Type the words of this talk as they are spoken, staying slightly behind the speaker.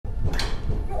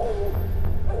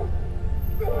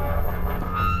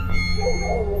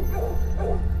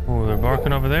Oh, they're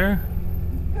barking over there?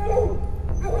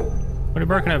 What are you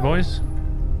barking at, boys?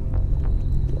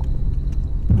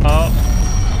 Oh.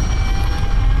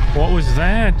 What was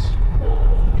that?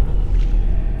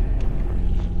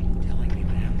 Telling me,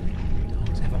 man.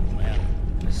 Dogs have a plan.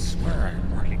 I swear I'm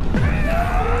barking.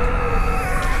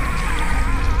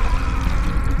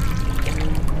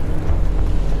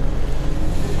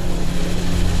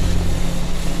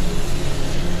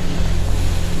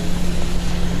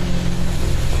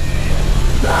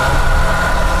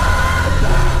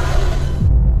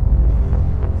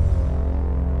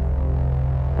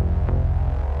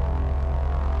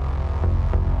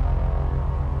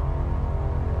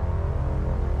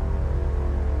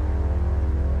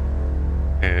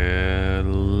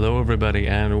 Hello everybody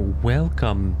and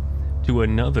welcome to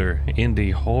another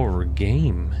indie horror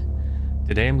game.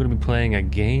 Today I'm going to be playing a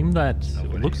game that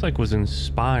looks like was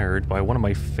inspired by one of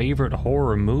my favorite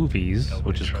horror movies,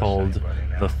 which is called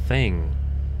The Thing.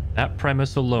 That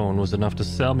premise alone was enough to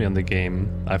sell me on the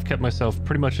game. I've kept myself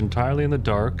pretty much entirely in the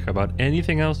dark about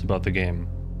anything else about the game.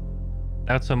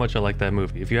 That's how much I like that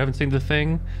movie. If you haven't seen The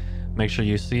Thing, make sure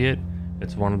you see it.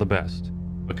 It's one of the best.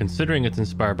 But considering it's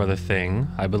inspired by The Thing,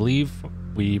 I believe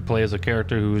we play as a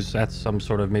character who's at some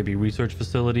sort of maybe research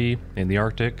facility in the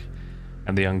Arctic,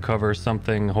 and they uncover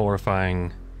something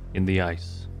horrifying in the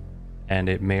ice. And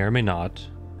it may or may not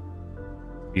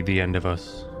be the end of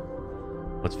us.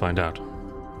 Let's find out.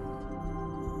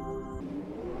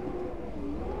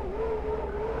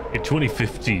 In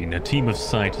 2015, a team of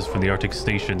scientists from the Arctic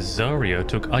station Zarya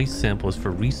took ice samples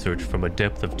for research from a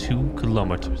depth of 2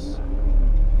 kilometers.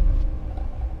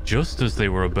 Just as they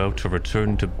were about to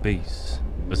return to base,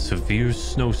 a severe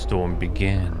snowstorm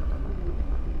began.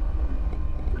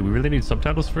 Do we really need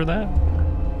subtitles for that?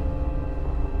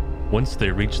 Once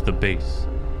they reached the base,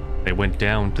 they went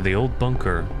down to the old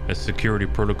bunker as security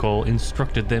protocol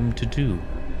instructed them to do.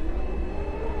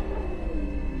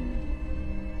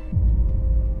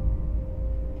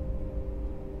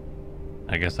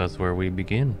 I guess that's where we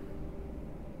begin.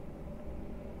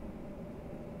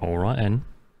 Alright then.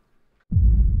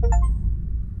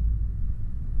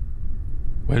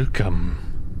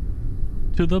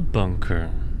 Welcome to the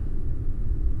bunker.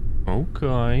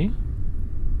 Okay.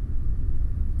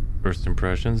 First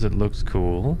impressions, it looks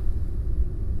cool.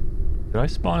 Did I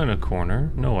spawn in a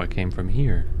corner? No, I came from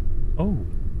here. Oh.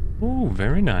 Oh,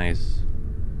 very nice.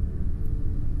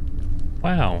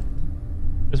 Wow.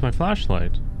 There's my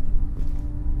flashlight.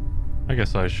 I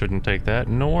guess I shouldn't take that,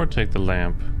 nor take the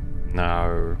lamp.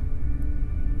 No.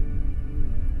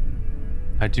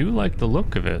 I do like the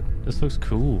look of it. This looks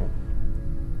cool.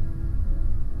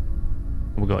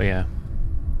 We'll go, yeah.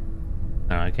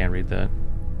 No, I can't read that.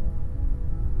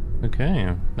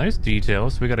 Okay, nice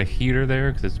details. We got a heater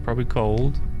there because it's probably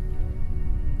cold.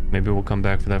 Maybe we'll come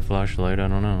back for that flashlight. I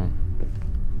don't know.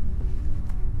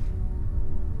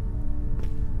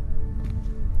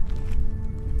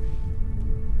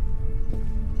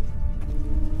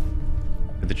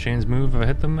 Did the chains move if I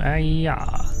hit them? Ah, yeah.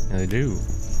 Yeah, they do.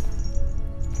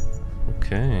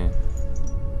 Okay.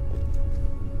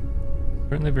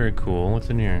 Certainly very cool. What's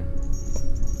in here?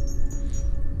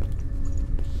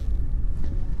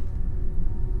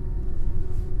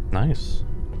 Nice.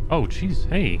 Oh, jeez.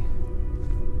 Hey.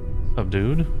 What's up,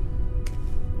 dude?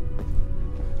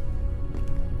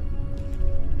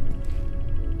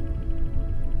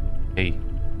 Hey.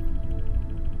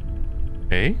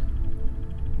 Hey?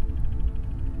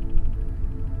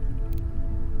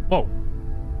 Whoa.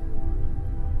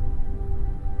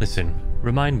 Listen,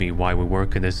 remind me why we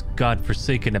work in this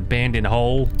godforsaken abandoned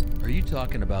hole. Are you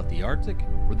talking about the Arctic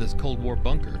or this Cold War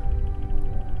bunker?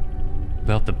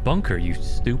 About the bunker, you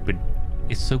stupid.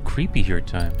 It's so creepy here at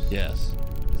times. Yes,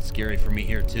 it's scary for me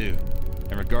here too.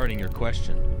 And regarding your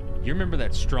question, you remember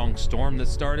that strong storm that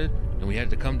started and we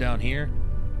had to come down here?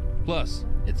 Plus,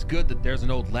 it's good that there's an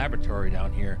old laboratory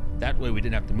down here. That way we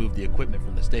didn't have to move the equipment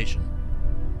from the station.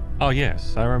 Oh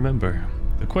yes, I remember.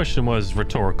 The question was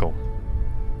rhetorical.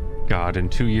 God, in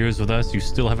 2 years with us, you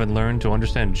still haven't learned to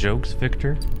understand jokes,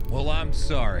 Victor? Well, I'm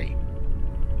sorry.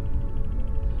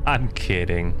 I'm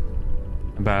kidding.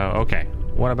 Okay,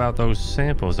 what about those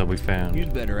samples that we found?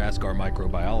 You'd better ask our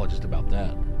microbiologist about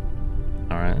that.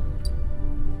 Alright.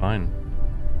 Fine.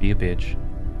 Be a bitch.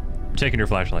 I'm taking your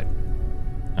flashlight.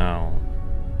 Oh.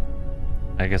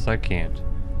 I guess I can't.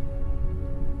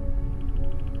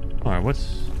 Alright,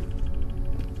 what's...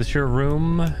 this your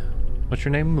room? What's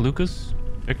your name? Lucas?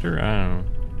 Victor? I don't know.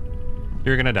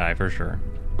 You're gonna die for sure.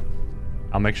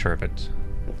 I'll make sure of it.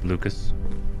 Lucas.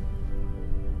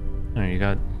 Oh, you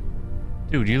got...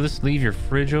 Dude, you just leave your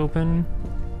fridge open?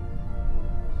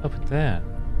 What's up with that?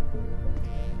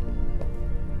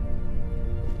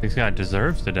 This guy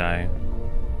deserves to die.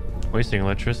 Wasting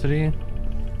electricity?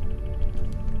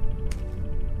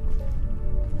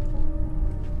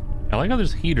 I like how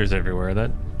there's heaters everywhere. That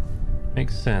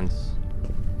makes sense.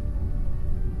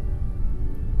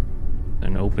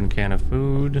 An open can of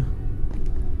food.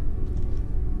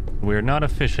 We're not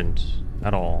efficient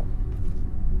at all.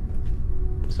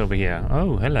 What's over here?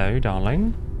 Oh, hello,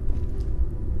 darling.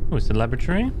 Oh, it's the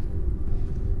laboratory.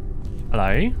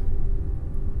 Hello.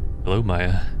 Hello,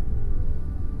 Maya.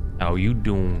 How you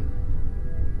doing?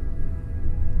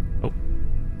 Oh.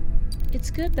 It's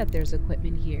good that there's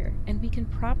equipment here, and we can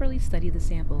properly study the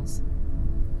samples.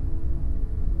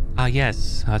 Ah,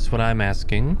 yes, that's what I'm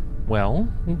asking. Well,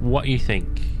 what do you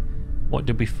think? What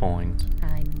did we find?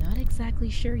 I'm not exactly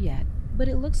sure yet, but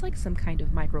it looks like some kind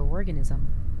of microorganism.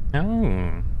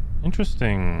 Oh,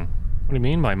 interesting. What do you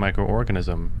mean by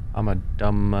microorganism? I'm a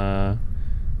dumb.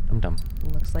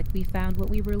 Looks like we found what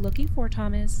we were looking for,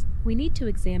 Thomas. We need to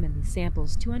examine these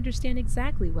samples to understand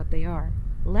exactly what they are.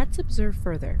 Let's observe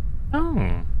further.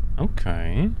 Oh,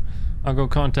 okay. I'll go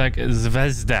contact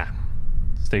Zvezda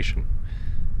station.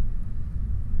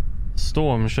 The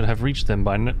storm should have reached them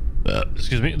by now.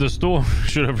 Excuse me. The storm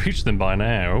should have reached them by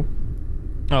now.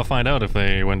 I'll find out if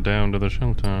they went down to the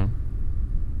shelter.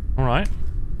 All right.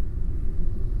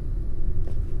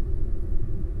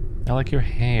 I like your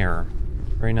hair.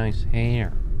 Very nice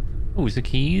hair. Oh, is the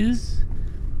keys?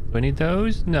 Do I need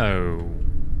those? No.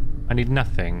 I need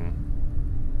nothing.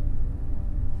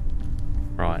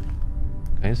 Right.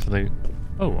 Okay, so they...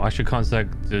 Oh, I should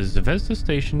contact the Zvezda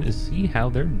station and see how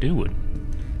they're doing.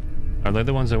 Are they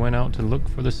the ones that went out to look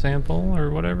for the sample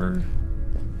or whatever?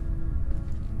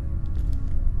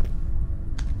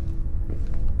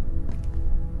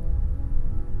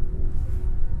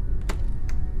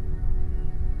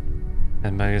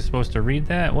 Am I supposed to read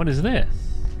that? What is this?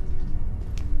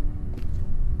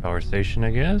 Power station,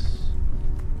 I guess.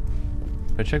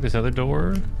 Can I check this other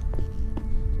door?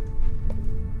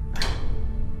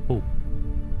 Oh.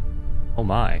 Oh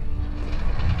my.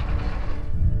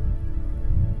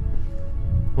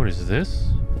 What is this?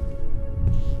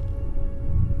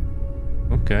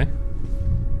 Okay.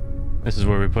 This is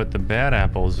where we put the bad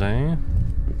apples, eh?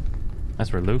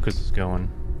 That's where Lucas is going.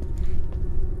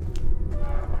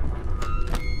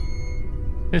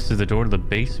 This is the door to the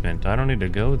basement. I don't need to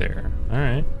go there.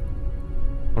 Alright.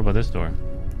 What about this door?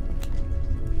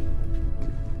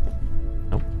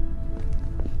 Nope.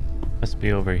 Must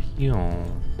be over here.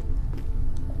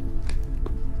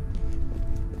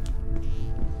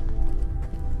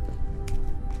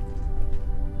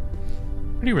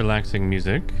 Pretty relaxing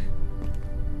music.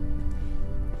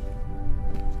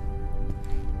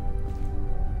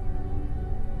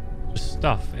 Just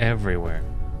stuff everywhere.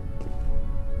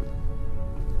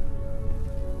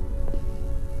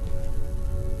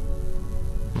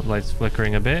 Light's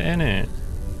flickering a bit, isn't it?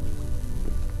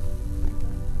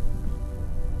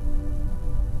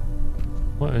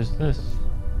 What is this?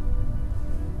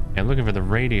 Yeah, I'm looking for the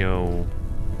radio.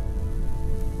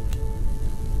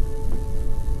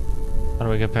 How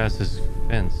do I get past this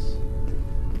fence?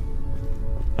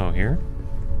 Oh, here?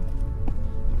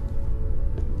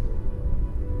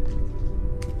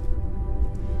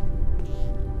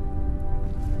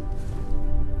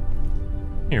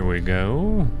 Here we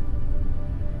go.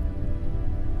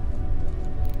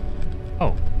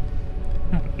 Oh.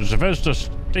 Zvezda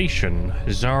station.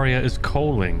 Zarya is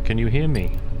calling. Can you hear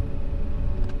me?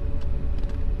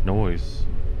 Noise.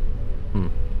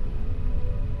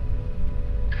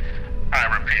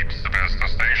 I repeat, Zvezda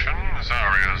station.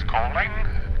 Zarya is calling.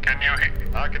 Can you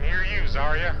hear? I can hear you,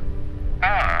 Zarya.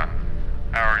 Ah.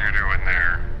 How are you doing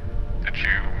there? Did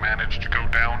you manage to go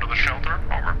down to the shelter?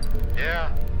 Over.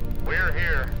 Yeah. We're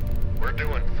here. We're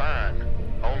doing fine.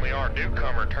 Only our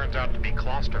newcomer turns out to be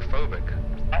claustrophobic.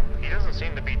 He doesn't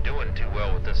seem to be doing too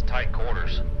well with this tight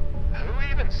quarters.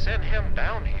 Who even sent him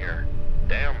down here?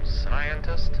 Damn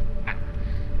scientist.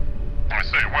 I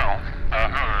say, well, I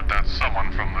heard that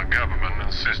someone from the government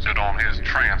insisted on his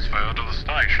transfer to the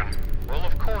station. Well,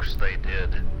 of course they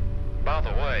did. By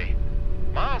the way,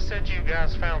 Ma said you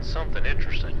guys found something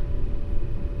interesting.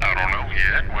 I don't know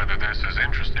yet whether this is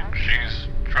interesting. She's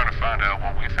trying to find out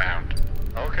what we found.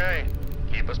 Okay.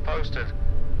 Keep us posted.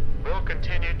 We'll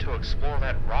continue to explore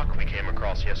that rock we came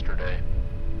across yesterday.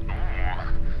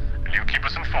 Ooh. You keep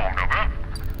us informed, over.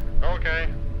 Okay.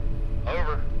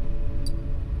 Over.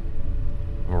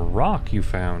 A rock you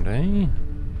found, eh?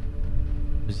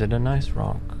 Is it a nice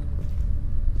rock?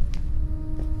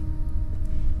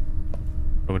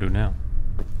 What do we do now?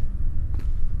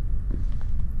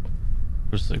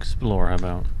 Just explore, how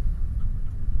about?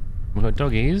 We got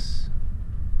doggies.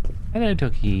 Hello,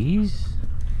 doggies.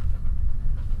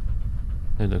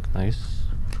 They look nice.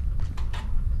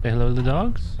 Say hello to the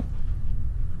dogs.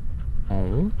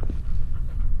 Oh.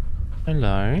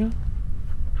 Hello. You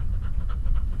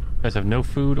guys have no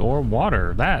food or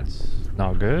water. That's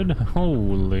not good.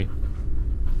 Holy.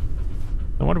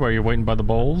 I wonder why you're waiting by the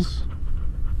bowls.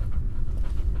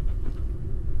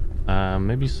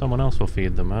 Maybe someone else will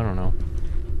feed them. I don't know.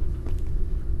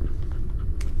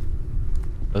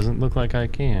 Doesn't look like I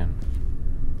can.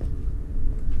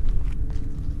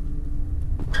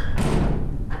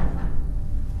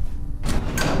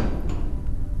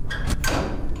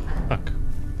 Fuck.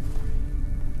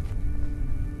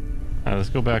 Let's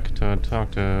go back to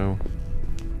talk to...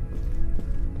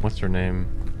 What's her name?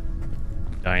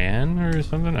 Diane or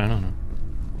something? I don't know.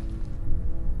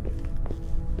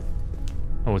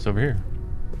 Oh, what's over here?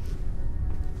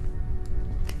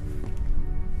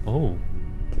 Oh.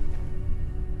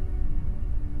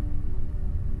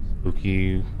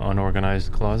 Spooky,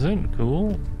 unorganized closet.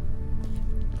 Cool.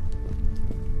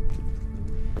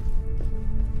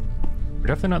 We're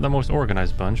definitely not the most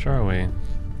organized bunch, are we?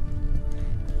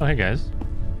 Oh, hey guys.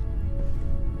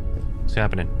 What's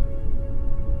happening?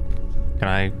 Can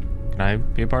I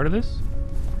be a part of this?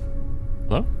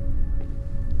 Hello?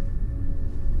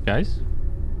 Guys?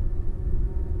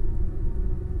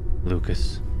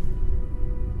 Lucas.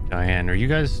 Diane, are you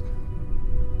guys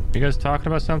talking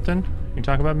about something? You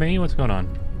talking about me? What's going on?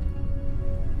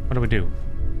 What do we do?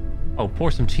 Oh,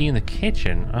 pour some tea in the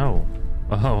kitchen. Oh.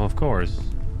 Oh, of course.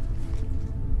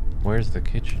 Where's the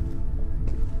kitchen?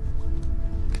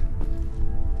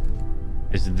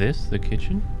 Is this the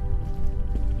kitchen?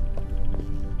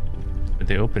 Did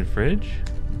they open fridge?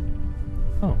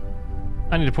 Oh.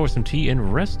 I need to pour some tea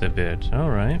and rest a bit.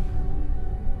 Alright.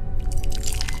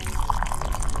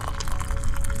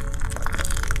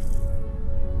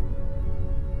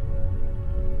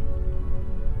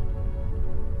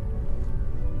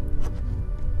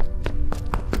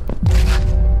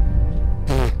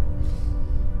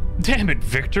 Damn it,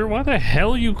 Victor. Why the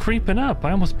hell are you creeping up?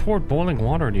 I almost poured boiling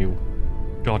water on you. ...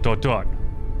 Your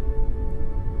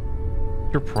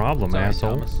problem, Sorry,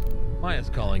 asshole. Thomas. Maya's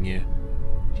calling you.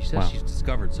 She says she's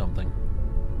discovered something.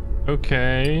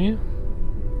 Okay.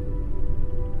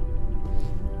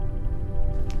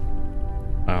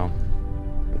 Oh.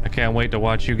 I can't wait to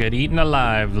watch you get eaten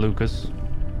alive, Lucas.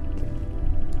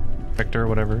 Victor,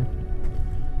 whatever.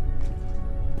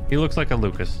 He looks like a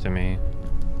Lucas to me.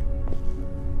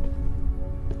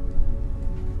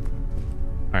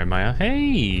 Alright, Maya.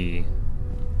 Hey!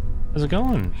 How's it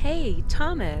going? Hey,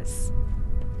 Thomas.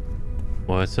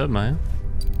 What's up, Maya?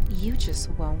 You just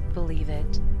won't believe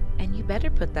it. And you better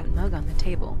put that mug on the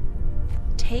table.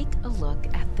 Take a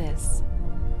look at this.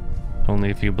 Only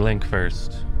if you blink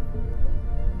first.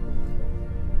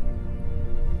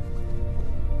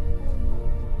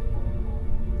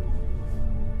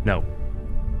 No.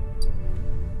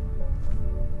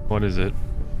 What is it?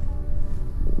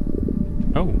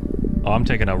 Oh. Oh, I'm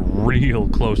taking a real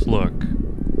close look.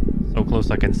 So close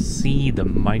I can see the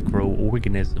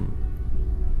microorganism.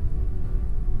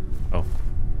 Oh.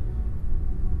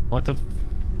 What the... You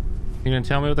gonna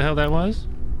tell me what the hell that was?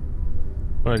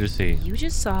 What did I just see? You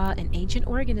just saw an ancient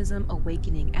organism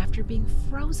awakening after being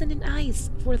frozen in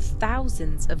ice for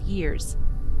thousands of years.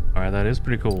 Alright, that is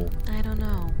pretty cool. I don't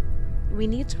know. We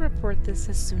need to report this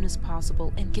as soon as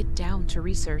possible and get down to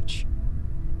research.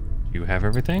 You have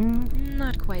everything?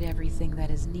 Not quite everything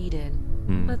that is needed,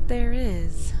 but there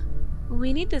is.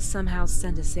 We need to somehow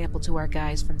send a sample to our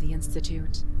guys from the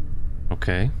Institute.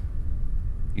 Okay.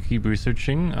 You keep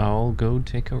researching, I'll go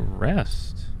take a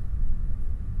rest.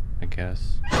 I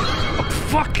guess. Oh,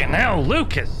 fucking hell,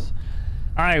 Lucas!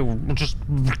 I just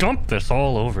dumped this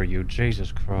all over you,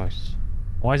 Jesus Christ.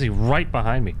 Why is he right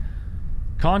behind me?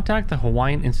 Contact the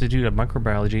Hawaiian Institute of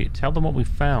Microbiology, tell them what we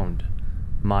found.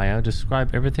 Maya,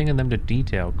 describe everything in them to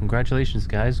detail. Congratulations,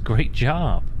 guys. Great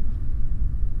job.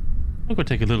 I'll go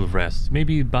take a little rest.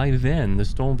 Maybe by then the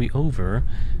storm will be over,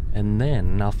 and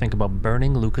then I'll think about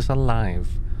burning Lucas alive.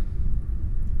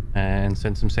 And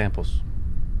send some samples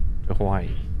to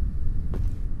Hawaii.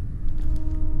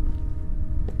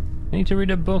 I need to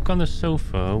read a book on the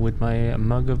sofa with my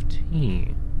mug of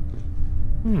tea.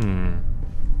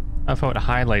 I thought it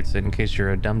highlights it in case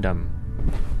you're a dum-dum.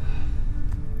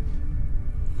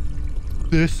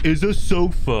 This is a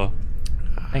sofa.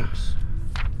 Thanks.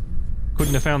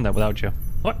 Couldn't have found that without you.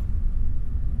 What?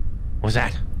 What was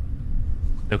that?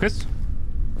 Lucas?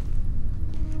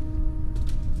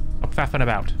 Stop faffing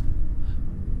about.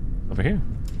 Over here.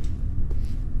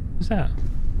 What's that?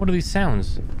 What are these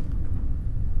sounds?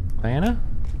 Diana?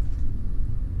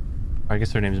 I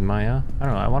guess her name's Maya. I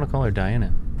don't know. I want to call her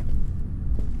Diana.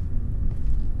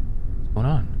 What's going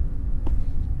on?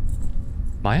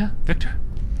 Maya? Victor?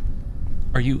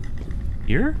 Are you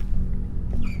here?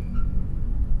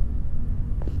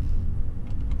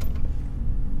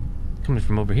 Coming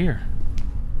from over here.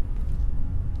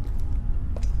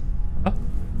 Oh.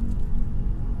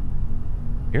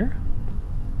 Here?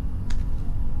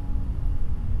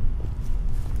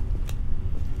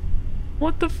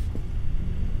 What the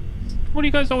what are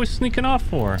you guys always sneaking off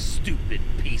for? Stupid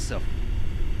piece of...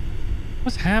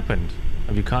 What's happened?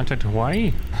 Have you contacted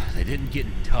Hawaii? They didn't get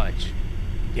in touch.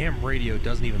 Damn radio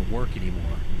doesn't even work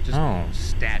anymore. Just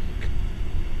static.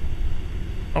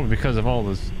 Oh, because of all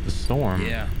this, the storm.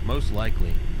 Yeah, most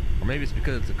likely. Or maybe it's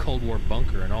because it's a Cold War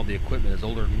bunker and all the equipment is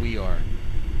older than we are.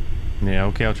 Yeah,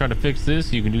 okay, I'll try to fix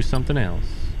this. You can do something else.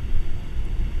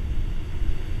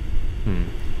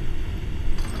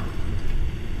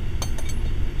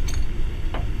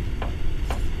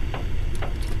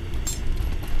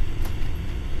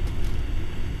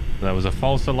 That was a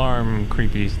false alarm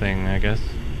creepy thing, I guess.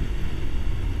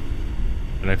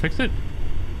 Did I fix it?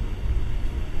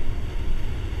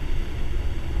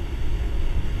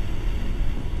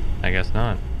 I guess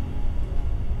not.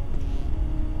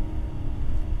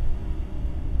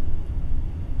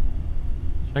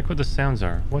 Check what the sounds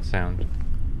are. What sound?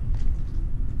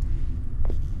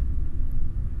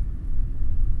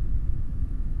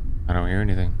 I don't hear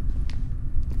anything.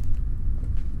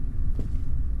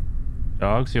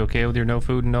 Dogs, you okay with your no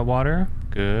food and no water?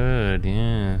 Good,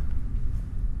 yeah.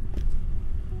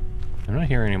 I'm not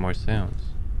hearing any more sounds.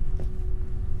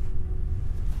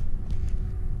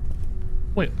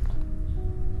 Wait.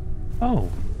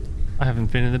 Oh. I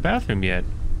haven't been in the bathroom yet.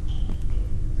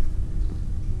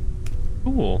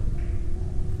 Cool.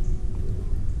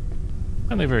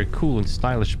 Not a very cool and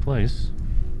stylish place.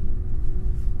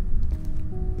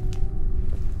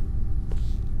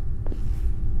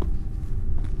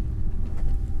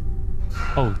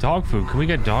 Oh, dog food. Can we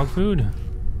get dog food?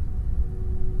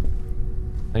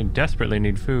 They desperately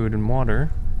need food and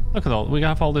water. Look at all, we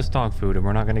have all this dog food and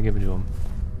we're not gonna give it to them.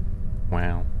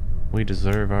 Wow. We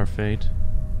deserve our fate.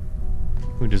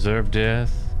 We deserve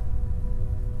death.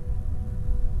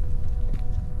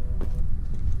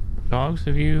 Dogs,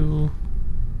 have you...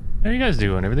 How are you guys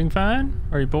doing? Everything fine?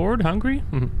 Are you bored? Hungry?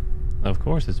 Of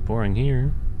course, it's boring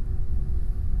here.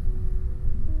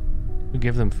 We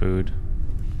give them food.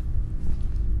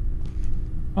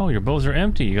 Oh, your bowls are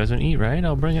empty. You guys don't eat, right?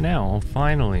 I'll bring it now. Oh,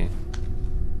 finally.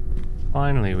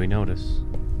 Finally, we notice.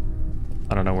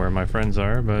 I don't know where my friends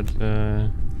are, but,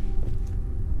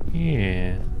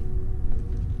 yeah.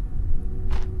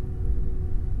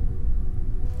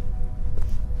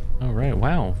 Alright,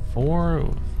 wow. 4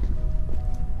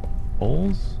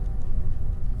 bowls?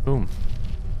 Boom.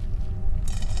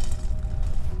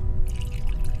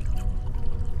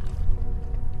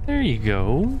 There you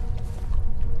go.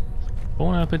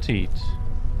 Bon appetit.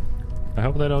 I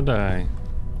hope they don't die.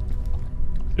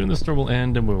 Soon the storm will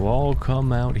end and we'll all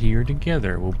come out here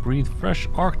together. We'll breathe fresh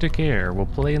Arctic air. We'll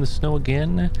play in the snow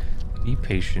again. Be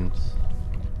patient.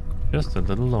 Just a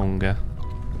little longer.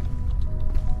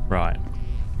 Right.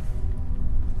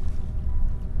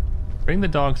 Bring the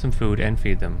dogs some food and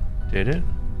feed them. Did it?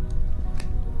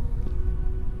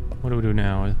 What do we do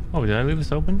now? Oh, did I leave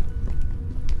this open?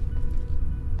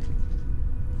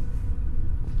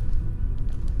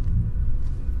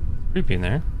 Creepy in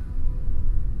there.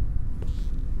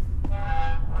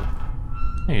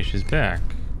 Hey, she's back.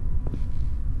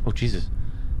 Oh, Jesus.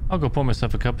 I'll go pour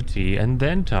myself a cup of tea and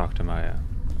then talk to Maya.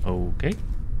 Okay.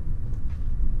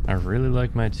 I really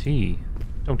like my tea.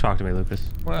 Don't talk to me, Lucas.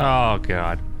 Well, oh,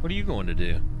 God. What are you going to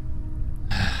do?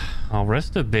 I'll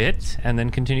rest a bit and then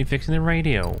continue fixing the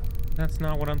radio. That's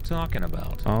not what I'm talking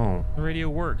about. Oh. The radio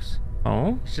works.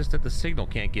 Oh? It's just that the signal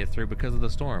can't get through because of the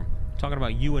storm. I'm talking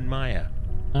about you and Maya.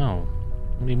 Oh.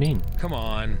 What do you mean? Come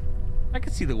on. I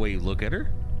can see the way you look at her.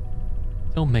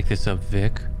 Don't make this up,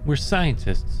 Vic. We're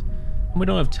scientists. And we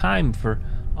don't have time for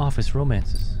office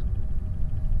romances. ...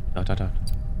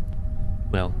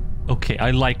 Well, okay,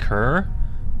 I like her.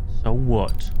 So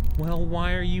what? Well,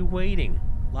 why are you waiting?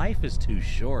 Life is too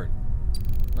short.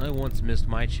 I once missed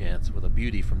my chance with a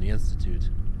beauty from the Institute.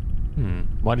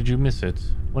 Why did you miss it?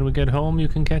 When we get home, you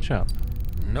can catch up.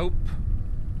 Nope.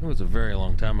 It was a very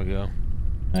long time ago.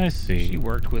 I see. She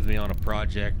worked with me on a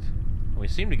project. We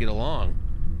seemed to get along.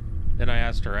 Then I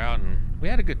asked her out and we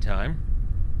had a good time.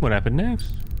 What happened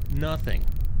next? Nothing.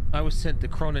 I was sent to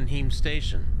Cronenheim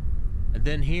Station. And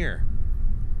then here.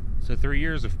 So 3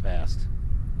 years have passed.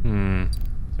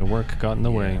 So The work got in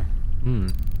the way.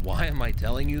 Why am I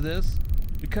telling you this?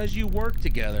 Because you work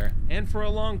together, and for a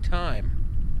long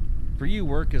time. For you,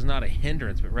 work is not a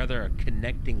hindrance, but rather a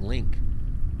connecting link.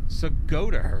 So go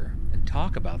to her and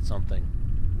talk about something.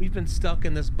 We've been stuck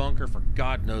in this bunker for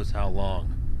God knows how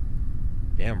long.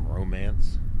 Damn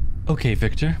romance. Okay,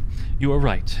 Victor, you are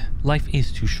right. Life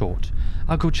is too short.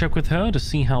 I'll go check with her to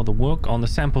see how the work on the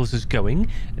samples is going.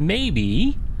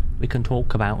 Maybe we can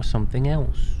talk about something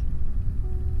else.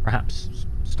 Perhaps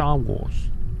Star Wars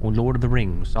or Lord of the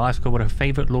Rings. I'll ask her what her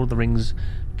favorite Lord of the Rings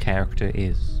character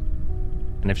is.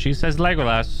 And if she says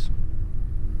Legolas,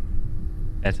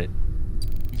 that's it.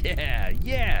 Yeah,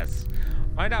 yes.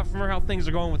 Find out from her how things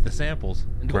are going with the samples.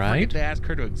 And don't forget to ask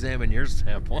her to examine your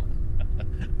sample.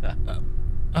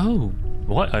 Oh,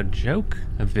 what a joke,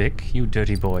 Vic, you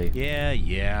dirty boy.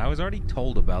 Yeah, I was already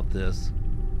told about this.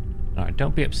 Alright,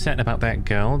 don't be upset about that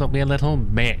girl. Don't be a little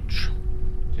bitch.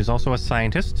 She's also a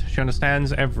scientist. She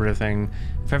understands everything.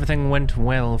 If everything went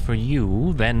well for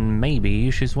you, then maybe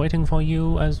she's waiting for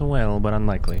you as well, but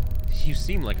unlikely. You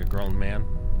seem like a grown man.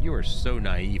 You are so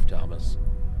naive, Thomas.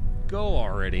 Go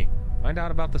already. Find out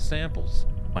about the samples.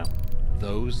 Wow.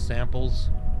 Those samples?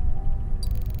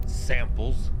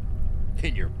 Samples?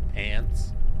 In your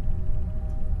pants?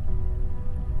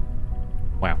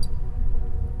 Wow.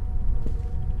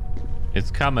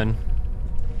 It's coming.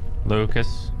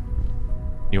 Lucas.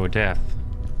 Your death.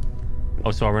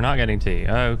 Oh, so we're not getting tea.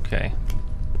 Okay.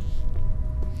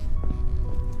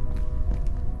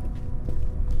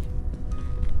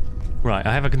 Right,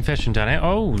 I have a confession, Danny.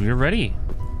 Oh, you're ready.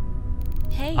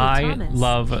 Hey, I Thomas.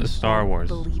 love Star Wars.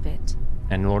 Believe it.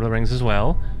 And Lord of the Rings as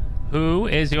well. Who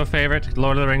is your favorite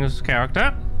Lord of the Rings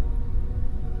character?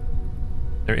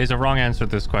 There is a wrong answer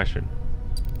to this question.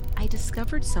 I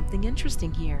discovered something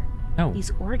interesting here. Oh.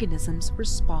 These organisms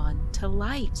respond to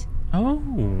light.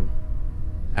 Oh.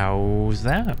 How's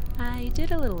that? I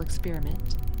did a little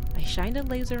experiment. I shined a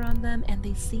laser on them and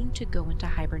they seemed to go into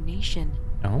hibernation.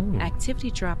 Oh.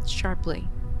 Activity dropped sharply.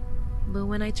 But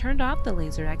when I turned off the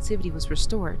laser, activity was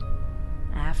restored.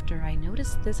 After I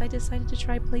noticed this, I decided to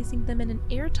try placing them in an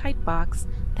airtight box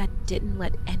that didn't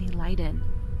let any light in.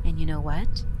 And you know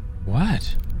what?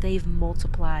 What? They've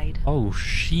multiplied. Oh,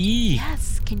 she.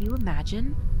 Yes, can you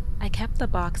imagine? I kept the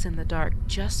box in the dark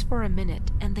just for a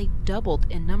minute, and they doubled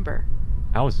in number.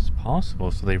 How is this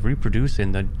possible? So they reproduce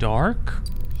in the dark?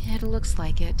 It looks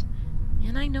like it.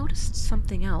 And I noticed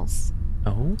something else.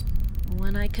 Oh?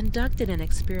 When I conducted an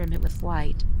experiment with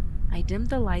light, I dimmed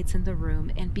the lights in the room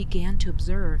and began to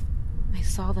observe. I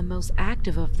saw the most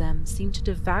active of them seem to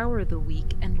devour the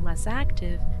weak and less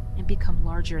active and become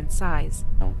larger in size.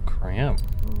 Oh, crap.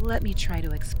 Let me try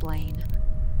to explain.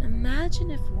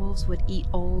 Imagine if wolves would eat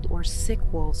old or sick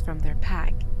wolves from their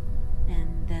pack,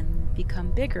 and then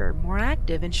become bigger, more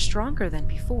active, and stronger than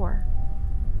before.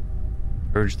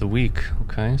 Purge the weak.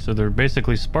 Okay, so they're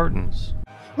basically Spartans.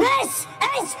 This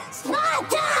is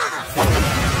Sparta!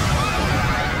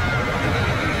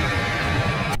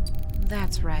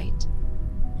 That's right.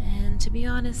 And to be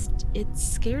honest, it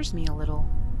scares me a little.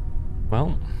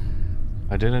 Well,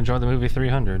 I did enjoy the movie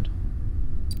 300.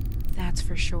 That's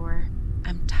for sure.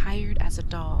 I'm tired as a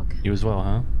dog. You as well,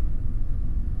 huh?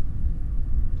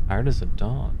 Tired as a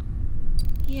dog?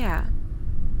 Yeah,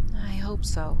 I hope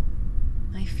so.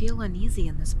 I feel uneasy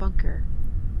in this bunker.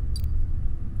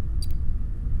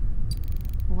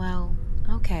 Well,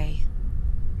 okay.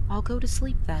 I'll go to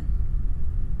sleep then.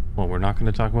 Well, we're not going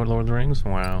to talk about Lord of the Rings?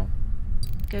 Wow.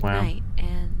 Good Wow. night,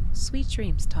 and sweet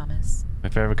dreams, Thomas. My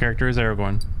favorite character is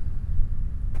Aragorn.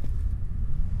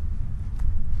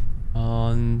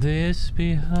 On this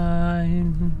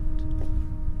behind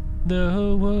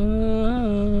the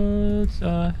worlds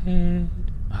ahead.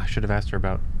 I should have asked her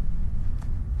about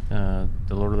the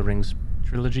Lord of the Rings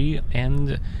trilogy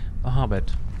and The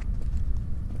Hobbit.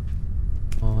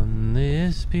 On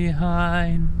this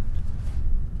behind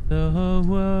the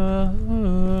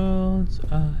worlds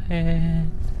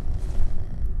ahead.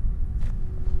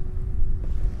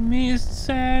 Mists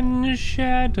and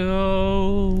shadows,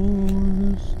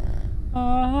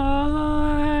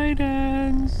 hide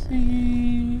and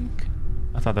seek.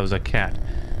 I thought that was a cat.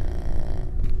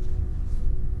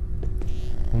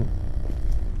 Oh.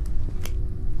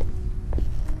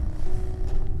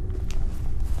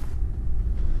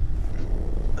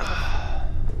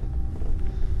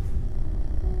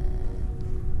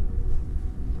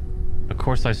 Of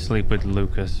course I sleep with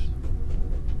Lucas.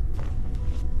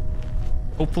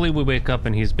 Hopefully we wake up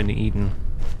and he's been eaten.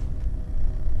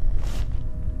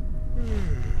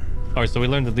 Alright, so we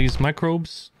learned that these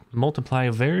microbes multiply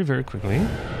very, very quickly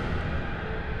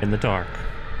in the dark.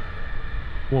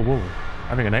 Whoa, whoa.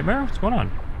 Having a nightmare? What's going on?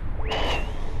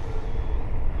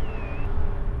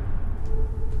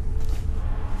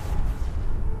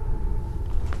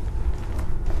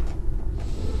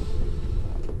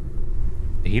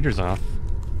 The heater's off.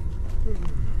 What's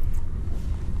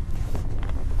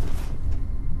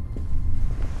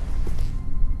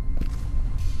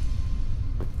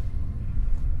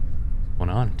going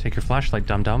on? Take your flashlight,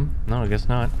 dum-dum. No, I guess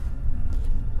not.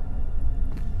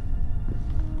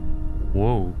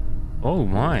 Whoa. Oh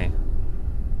my.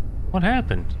 What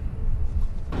happened?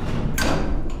 A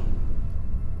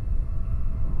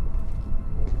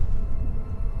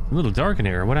little dark in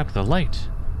here. What happened to the light?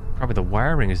 Probably the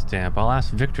wiring is damp. I'll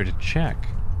ask Victor to check.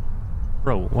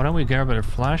 Bro, why don't we grab a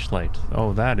flashlight?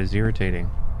 Oh, that is irritating.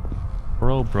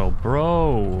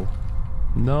 Bro.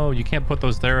 No, you can't put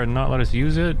those there and not let us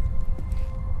use it.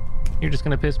 You're just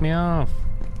gonna piss me off.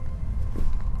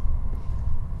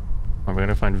 Oh, we're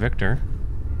gonna find Victor.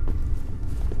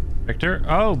 Victor?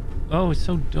 Oh, it's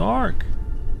so dark.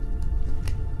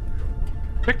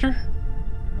 Victor?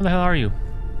 Where the hell are you?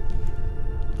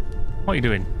 What are you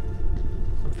doing?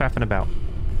 Stop faffing about.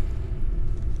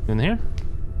 You in here?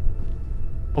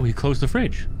 Oh, he closed the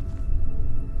fridge.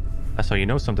 That's how you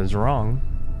know something's wrong.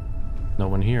 No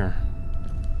one here.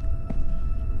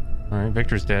 Alright,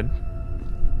 Victor's dead.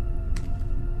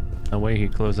 No way he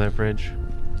closed that fridge.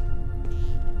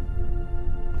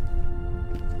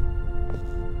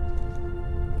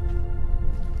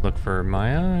 Look for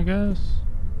Maya, I guess.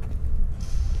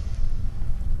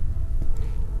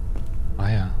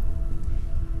 Maya.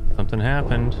 Something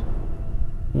happened.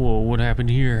 Whoa, what happened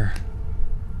here?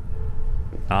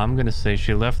 I'm gonna say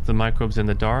she left the microbes in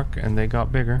the dark and they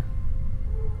got bigger.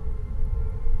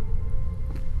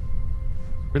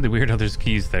 Really weird how there's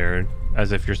keys there,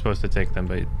 as if you're supposed to take them,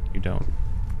 but you don't.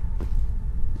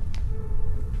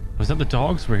 Was that the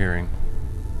dogs we're hearing?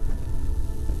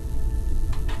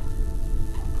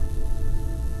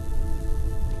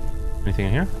 Anything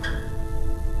in here?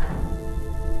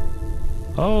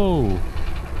 Oh!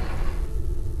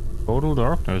 Total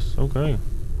darkness, okay.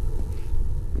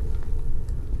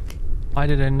 Why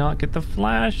did I not get the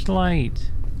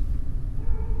flashlight?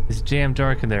 It's damn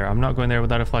dark in there. I'm not going there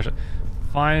without a flashlight.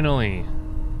 Finally!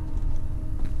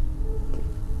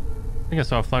 I think I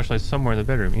saw a flashlight somewhere in the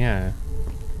bedroom, yeah.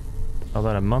 Saw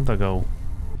that a month ago.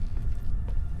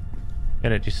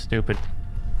 Get it, you stupid.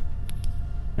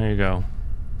 There you go.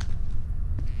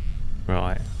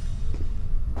 Right.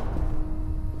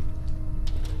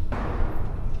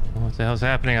 What the hell's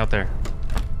happening out there?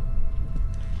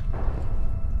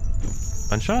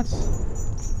 Gunshots?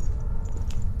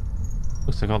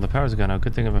 Looks like all the power's gone out.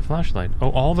 Good thing of a flashlight.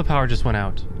 Oh, all the power just went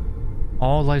out.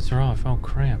 All lights are off. Oh,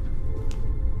 crap.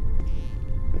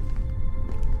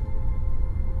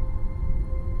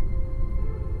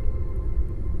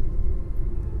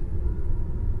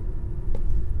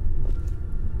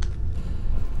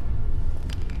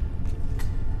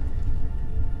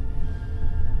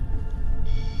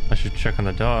 I should check on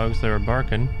the dogs. They were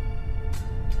barking.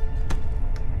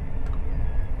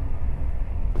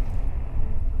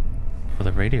 Oh,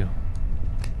 the radio.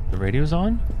 The radio's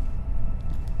on?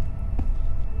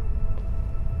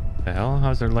 The hell?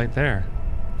 How's there light there?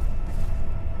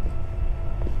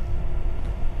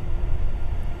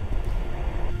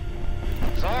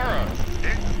 Zara!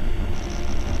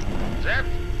 Zep!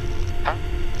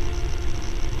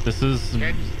 This is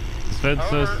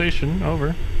Sved's station.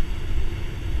 Over.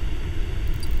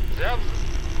 Zeb?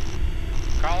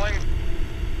 Calling?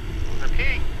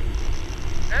 Repeat?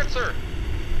 Answer!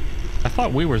 I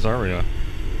thought we were Zarya.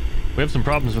 We have some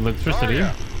problems with electricity.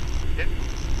 Zarya,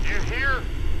 you hear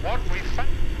what we found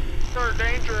are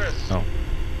dangerous. Oh.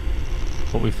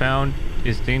 What we found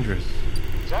is dangerous.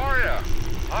 Zarya,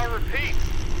 I repeat,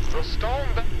 the stone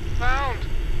that we found.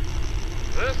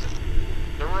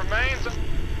 The remains of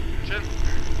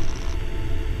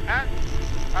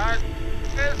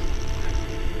is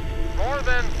more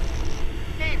than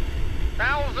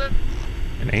 8,000.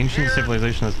 An ancient years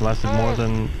civilization that's lasted more old.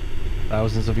 than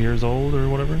thousands of years old or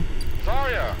whatever.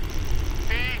 Zarya,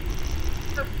 be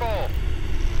careful.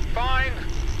 Find,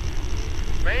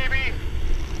 maybe,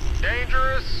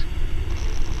 dangerous,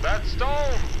 that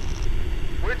stone,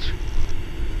 which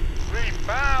we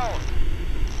found.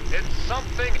 It's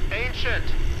something ancient.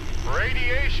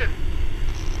 Radiation.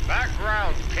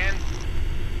 Background can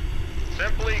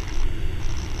simply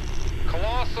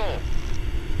colossal.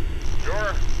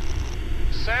 Your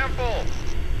sample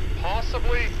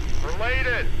possibly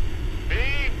related.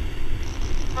 Be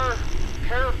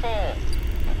careful.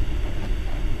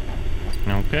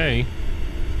 Okay.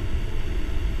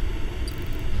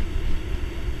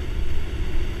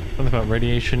 Something about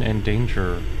radiation and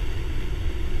danger.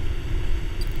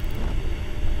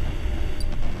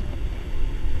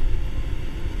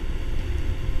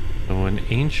 So an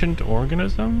ancient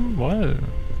organism? What?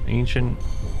 Ancient...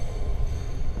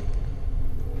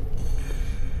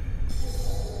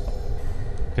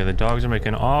 Okay, the dogs are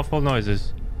making awful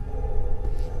noises.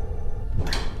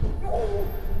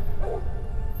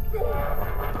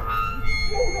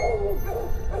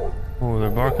 Oh,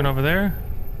 they're barking over there?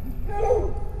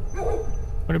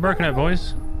 What are you barking at,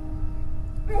 boys?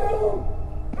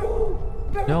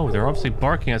 No, they're obviously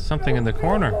barking at something in the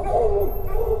corner.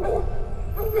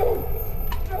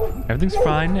 Everything's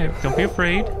fine. Don't be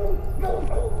afraid.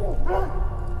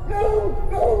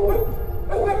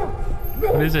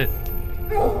 What is it?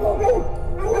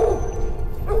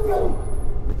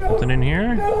 Something in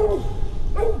here?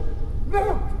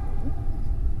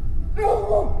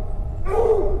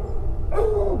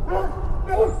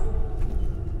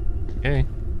 Okay.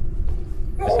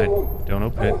 Guess I don't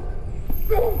open it.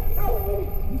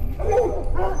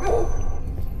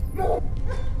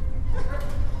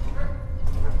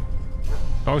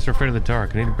 Dogs are afraid of the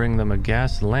dark. I need to bring them a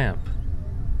gas lamp.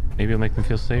 Maybe it'll make them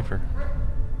feel safer.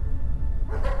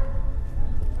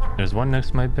 There's one next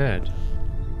to my bed.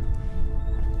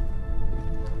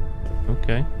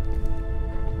 Okay.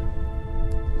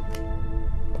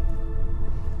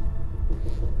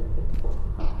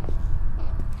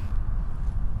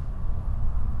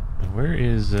 Where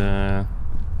is, I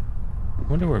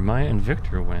wonder where Maya and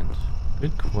Victor went.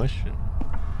 Good question.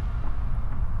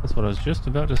 That's what I was just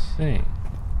about to say.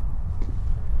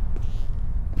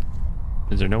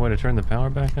 Is there no way to turn the power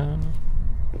back on?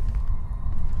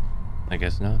 I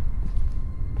guess not.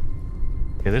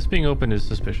 Okay, this being open is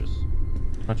suspicious.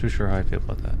 Not too sure how I feel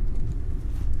about that.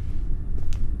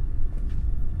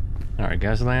 Alright,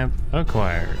 gas lamp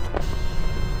acquired.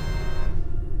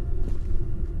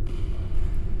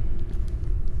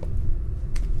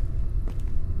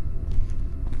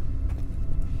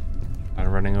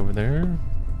 Running over there.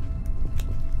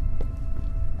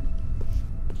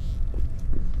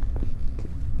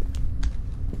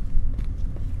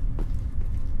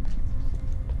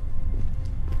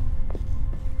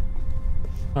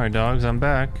 Alright, dogs, I'm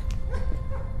back.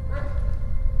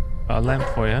 Got a lamp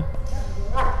for you.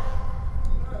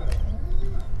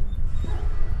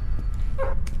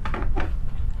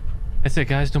 That's it,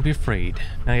 guys. Don't be afraid.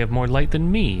 Now you have more light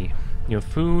than me. You have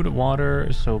food,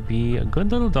 water, so be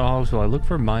good little dogs while I look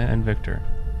for Maya and Victor.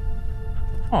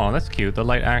 Oh, that's cute. The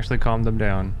light actually calmed them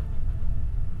down.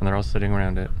 And they're all sitting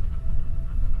around it.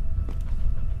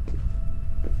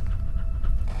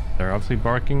 They're obviously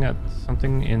barking at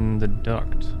something in the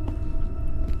duct.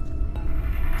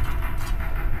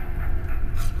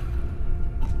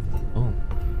 Oh.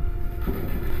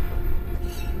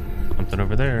 Something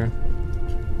over there.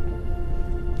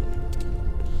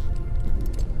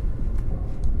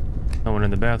 No one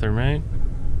in the bathroom, right?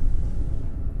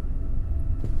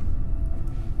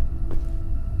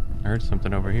 I heard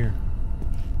something over here.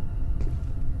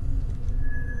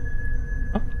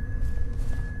 Oh.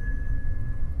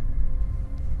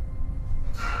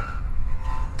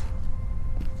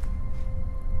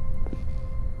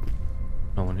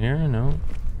 No one here? No.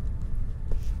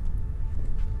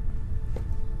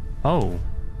 Oh.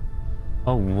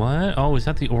 Oh, what? Oh, is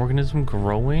that the organism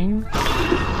growing?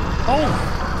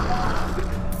 Oh!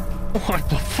 What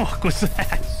the fuck was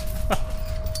that?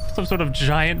 Some sort of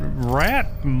giant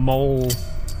rat mole.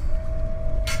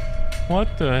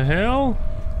 What the hell?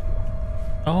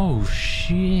 Oh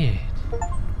shit.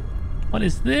 What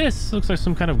is this? Looks like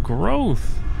some kind of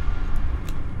growth.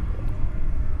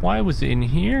 Why was it in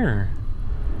here?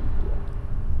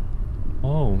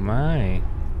 Oh my.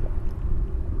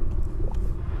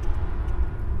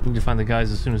 Need to find the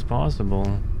guys as soon as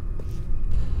possible.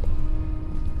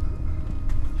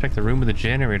 Check the room with the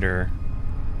generator.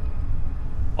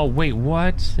 Oh wait,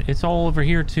 what? It's all over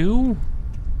here too?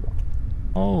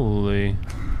 Holy.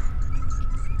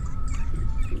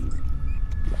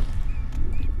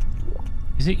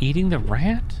 Is it eating the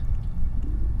rat?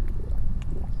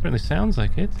 Certainly sounds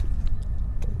like it.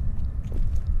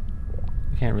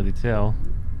 I can't really tell.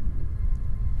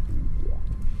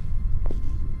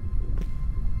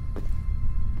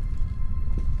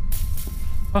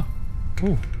 Oh,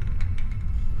 ooh.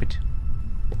 Wait.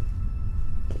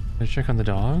 Let's check on the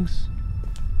dogs.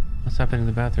 What's happening in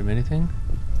the bathroom? Anything?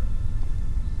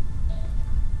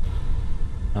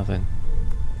 Nothing.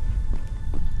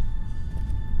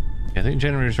 Yeah, I think the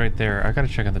generator's right there. I gotta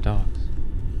check on the dogs.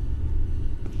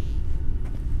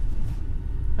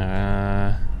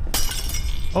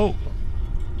 Oh!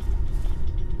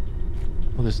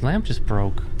 Oh, this lamp just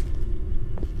broke.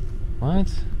 What?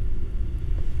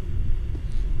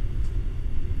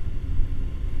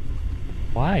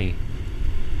 Why?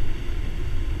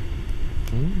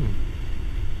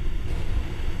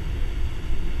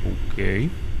 Okay.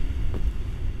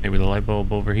 Maybe the light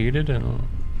bulb overheated and...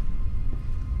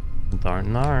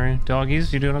 Darn nar.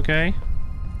 Doggies, you doing okay?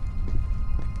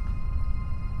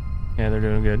 Yeah, they're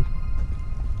doing good.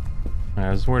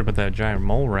 I was worried about that giant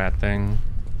mole rat thing.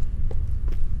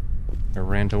 I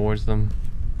ran towards them.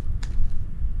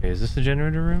 Okay, is this the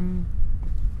generator room?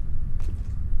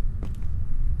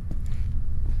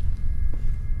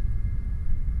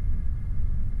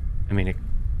 I mean, it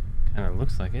kind of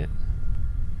looks like it.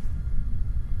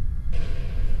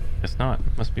 Guess not.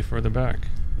 Must be further back.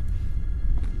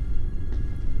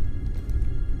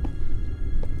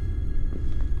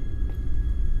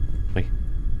 Wait.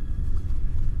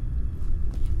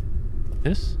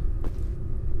 This?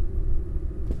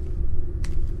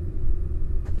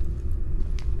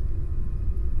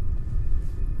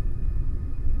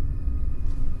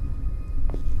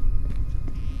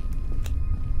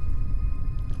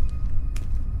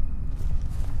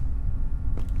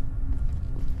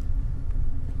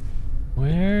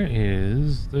 Where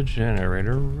is the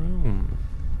generator room?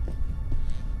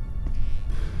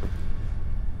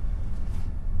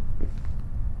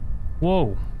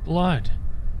 Whoa, blood.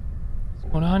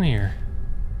 What's going on here?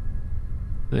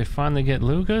 Did they finally get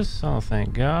Lucas? Oh,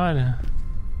 thank God.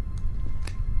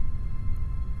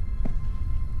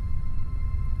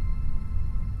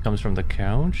 Comes from the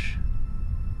couch?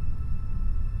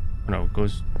 Oh, no, it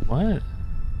goes... What?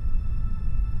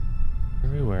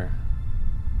 Everywhere.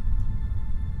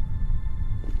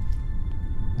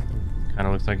 Kind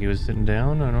of looks like he was sitting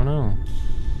down. I don't know.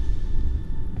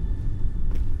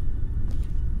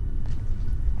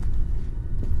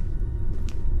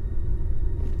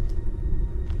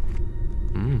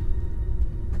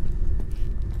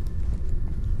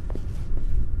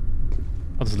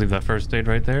 I'll just leave that first aid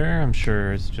right there. I'm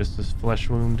sure it's just this flesh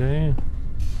wound day.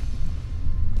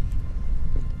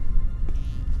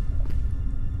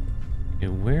 Okay,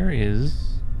 where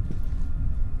is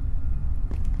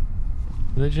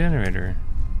the generator?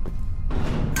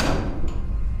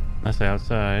 I say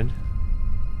outside.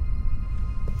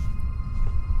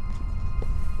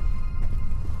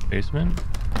 Basement.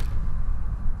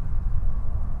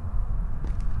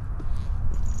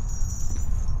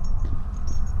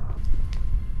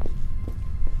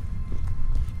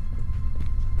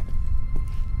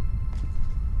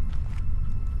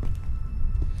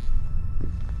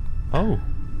 Oh.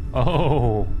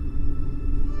 Oh.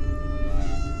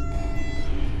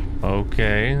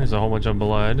 Okay, there's a whole bunch of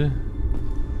blood.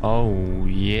 Oh,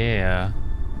 yeah.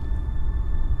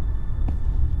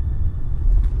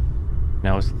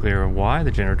 Now it's clear why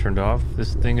the generator turned off.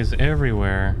 This thing is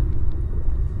everywhere.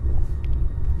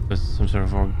 There's some sort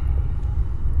of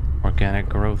organic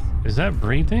growth. Is that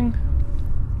breathing?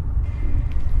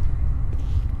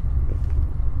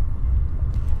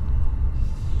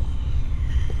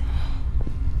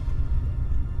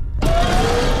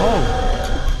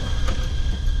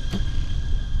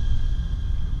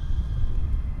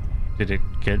 Did it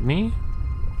get me?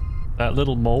 That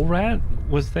little mole rat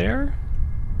was there?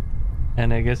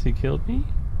 And I guess he killed me?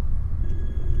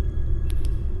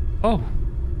 Oh!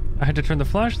 I had to turn the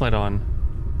flashlight on.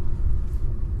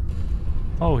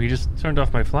 Oh, he just turned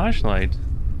off my flashlight.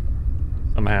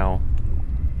 Somehow.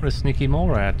 What a sneaky mole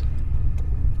rat.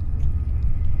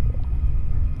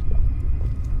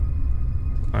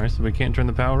 Alright, so we can't turn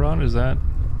the power on? Is that...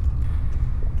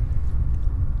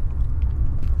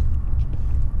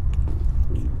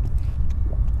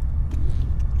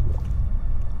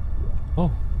 Oh,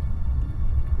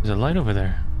 there's a light over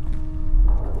there.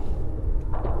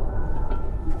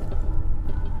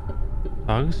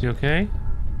 Hugs, you okay?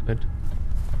 Good.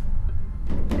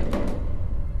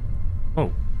 Oh,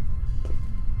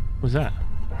 what was that?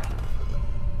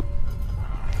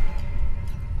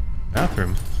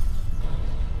 Bathroom.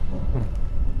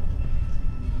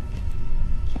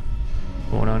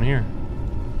 What's going on here?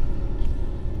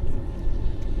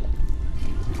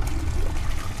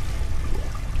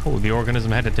 Oh, the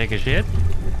organism had to take a shit?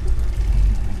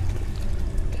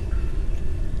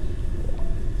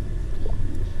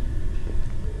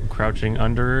 Crouching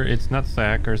under its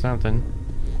nutsack or something.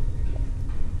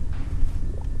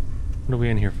 What are we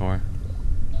in here for?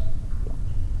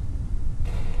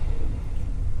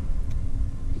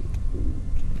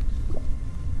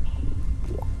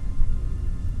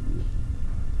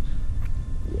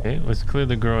 Okay, it was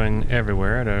clearly growing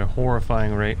everywhere at a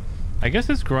horrifying rate. I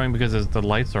guess it's growing because the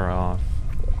lights are off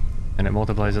and it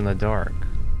multiplies in the dark.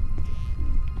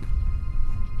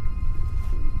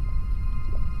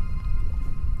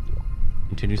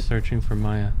 Continue searching for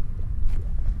Maya.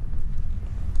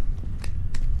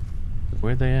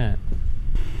 Where are they at?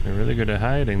 They're really good at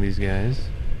hiding, these guys.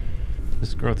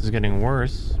 This growth is getting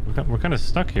worse. We're kind of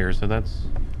stuck here, so that's...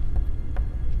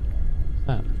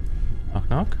 What's that? Knock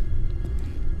knock?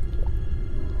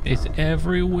 It's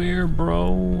everywhere,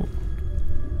 bro.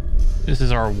 This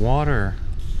is our water.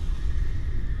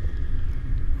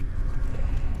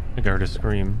 I think I heard a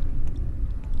scream.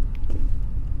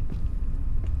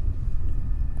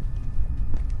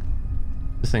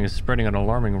 This thing is spreading at an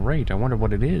alarming rate. I wonder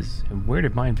what it is. And where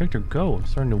did Maya and Victor go? I'm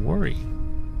starting to worry.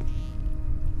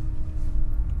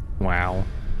 Wow.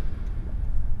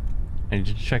 I need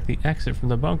to check the exit from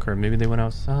the bunker. Maybe they went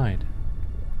outside.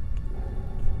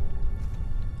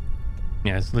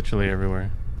 Yeah, it's literally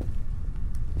everywhere.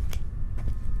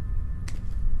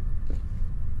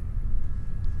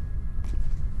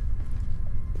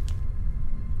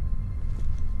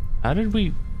 How did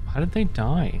they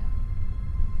die?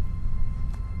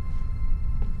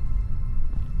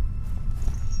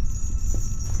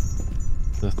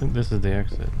 I think this is the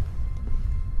exit.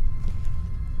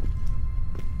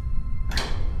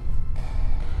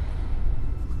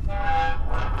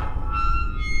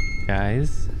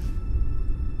 Guys,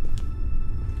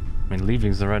 I mean,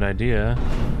 leaving's the right idea.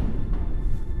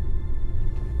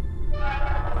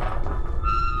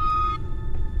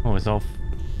 Oh, it's all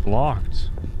blocked.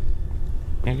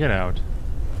 Can't get out.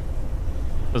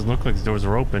 Doesn't look like the doors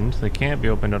are opened. They can't be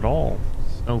opened at all.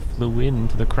 Snow flew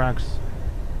into the cracks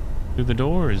through the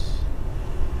doors.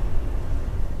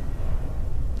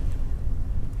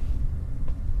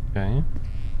 Okay.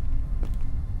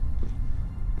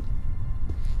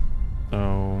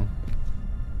 So...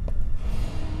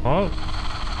 Oh!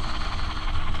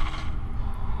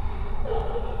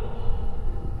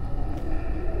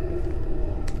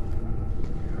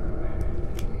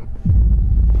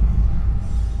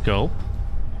 Gulp.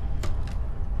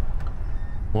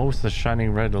 What was the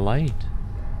shining red light?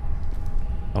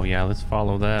 Oh yeah, let's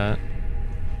follow that.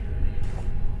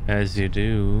 As you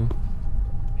do.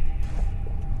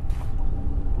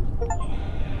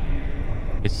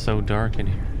 It's so dark in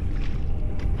here.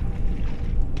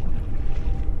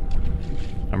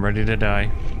 I'm ready to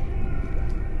die.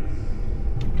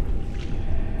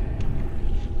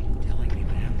 Telling me,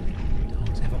 man,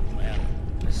 dogs have a plan.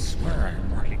 I swear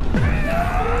I'm working.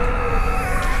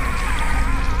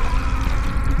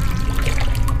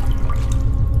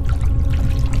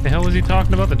 The hell was he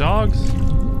talking about? The dogs?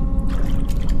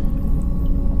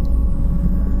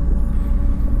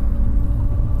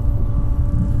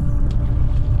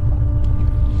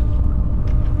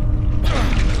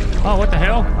 Oh, what the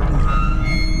hell?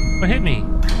 What hit me?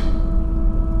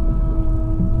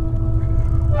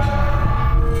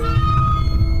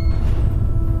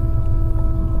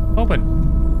 Open.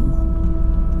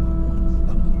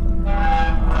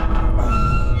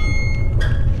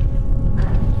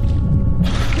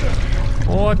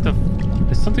 What the...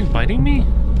 Is something biting me?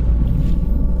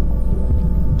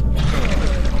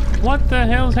 What the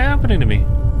hell's happening to me?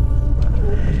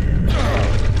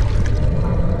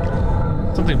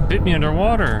 Something bit me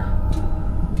underwater.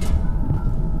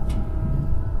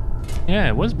 Yeah,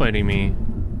 it was biting me.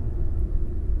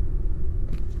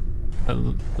 A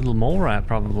little mole rat,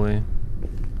 probably.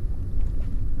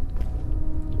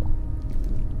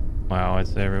 Wow,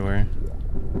 it's everywhere.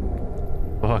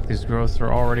 Fuck, these growths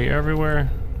are already everywhere.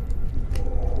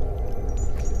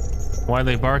 Why are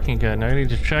they barking again? I need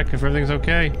to check if everything's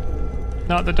okay.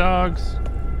 Not the dogs.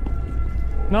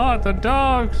 Not the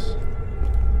dogs.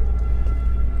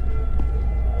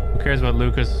 Who cares about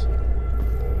Lucas?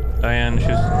 Diane,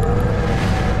 she's...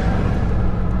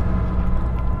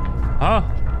 Huh?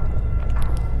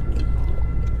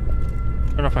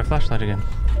 Turn off my flashlight again.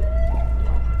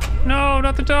 No,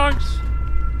 not the dogs!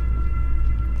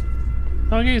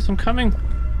 Doggies, I'm coming.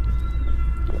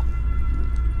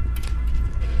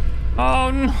 Oh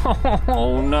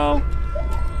no, no.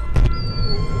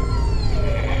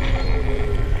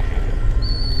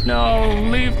 No,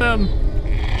 leave them.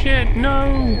 Shit,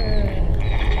 no.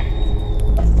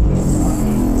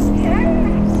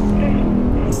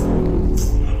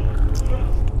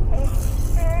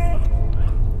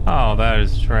 Oh, that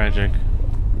is tragic.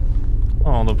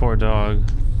 Oh, the poor dog.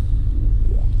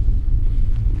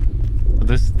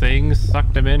 This thing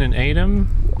sucked him in and ate him?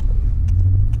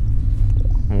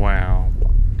 Wow.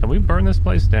 Can we burn this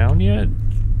place down yet?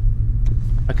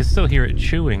 I can still hear it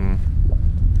chewing.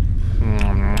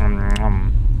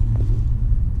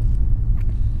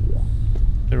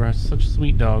 There are such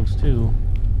sweet dogs too.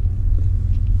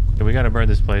 Okay, we gotta burn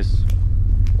this place.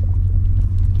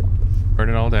 Burn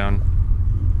it all down.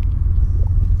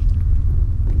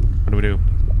 we do?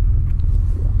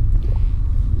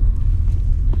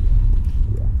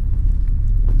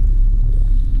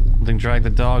 Something dragged the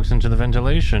dogs into the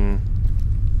ventilation.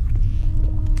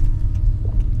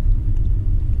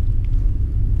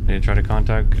 I need to try to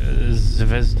contact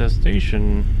Zvezda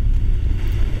Station.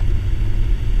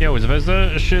 Yo,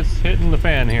 Zvezda, shit's hitting the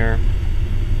fan here.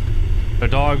 The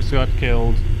dogs got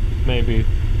killed. Maybe.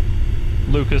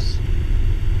 Lucas.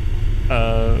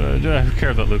 Who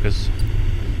cares about Lucas?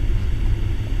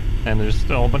 And there's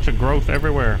still a bunch of growth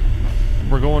everywhere.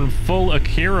 We're going full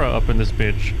Akira up in this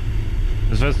bitch.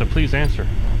 Zvezda, please answer.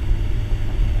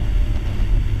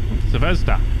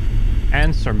 Zvezda,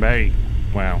 answer me.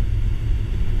 Wow.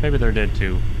 Maybe they're dead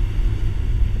too.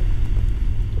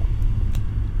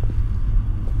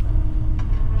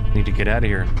 Need to get out of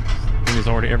here. Thing is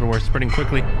already everywhere, spreading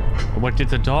quickly. What did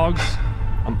the dogs?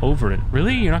 I'm over it.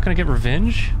 Really? You're not gonna get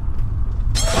revenge?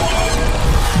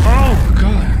 Oh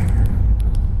god!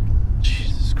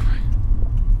 Jesus Christ!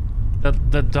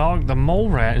 The mole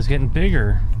rat is getting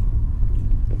bigger.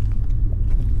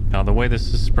 Now the way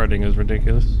this is spreading is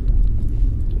ridiculous.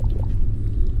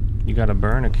 You gotta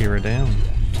burn Akira down.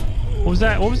 What was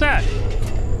that? What was that?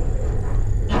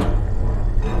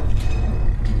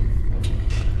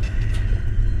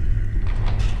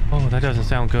 Oh, that doesn't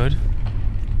sound good.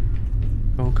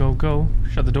 Go, go, go.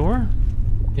 Shut the door?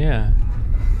 Yeah.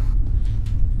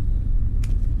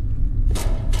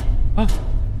 Oh.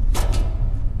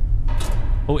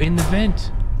 Oh, in the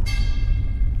vent.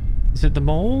 Is it the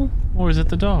mole or is it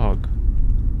the dog?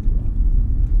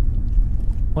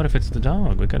 What if it's the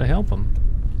dog? We gotta help him.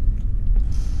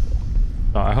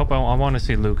 Oh, I hope I want to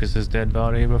see Lucas's dead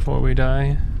body before we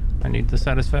die. I need the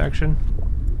satisfaction.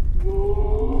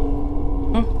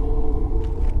 Oh,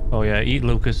 oh yeah, eat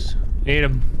Lucas. Eat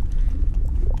him.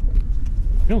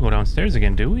 We don't go downstairs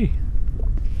again, do we?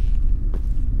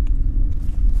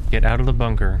 Get out of the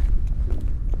bunker.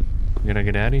 We gotta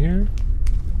get out of here?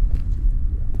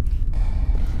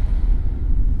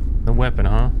 The weapon,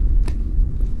 huh?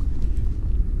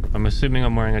 I'm assuming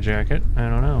I'm wearing a jacket. I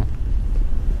don't know.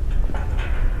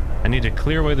 I need to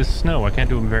clear away the snow. I can't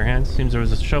do it with bare hands. Seems there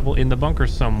was a shovel in the bunker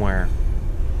somewhere.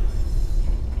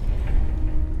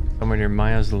 Somewhere near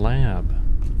Maya's lab.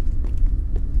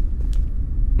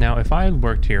 Now, if I had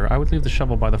worked here, I would leave the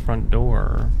shovel by the front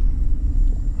door.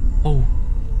 Oh,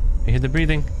 I hear the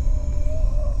breathing.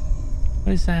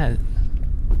 What is that?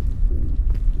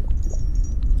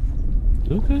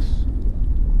 Lucas?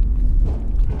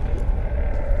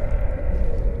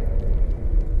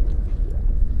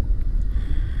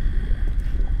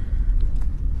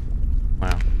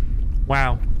 Wow.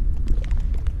 Wow.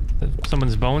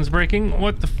 Someone's bones breaking?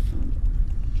 What the f...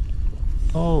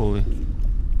 Oh.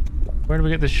 Where do we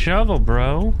get the shovel,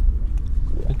 bro?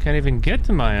 I can't even get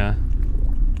to Maya.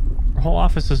 Our whole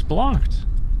office is blocked.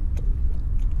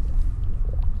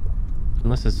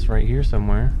 Unless it's right here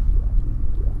somewhere.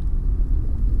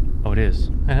 Oh, it is.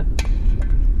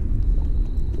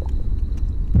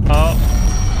 Oh.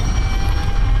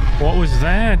 What was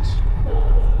that?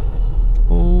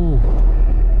 Oh.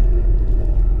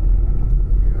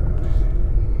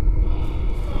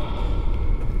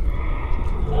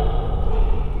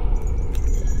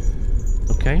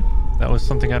 Okay. That was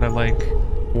something out of like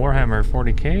Warhammer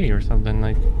 40k or something,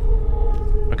 like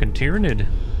fucking Tyranid.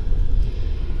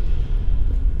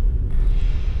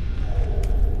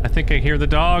 I think I hear the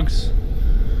dogs.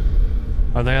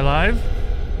 Are they alive?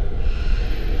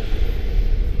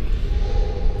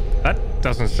 That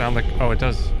doesn't sound like... Oh, it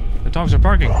does. The dogs are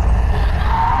barking.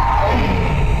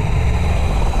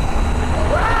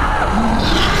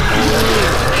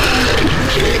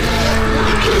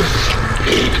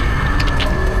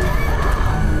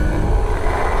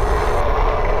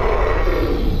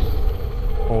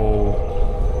 Oh.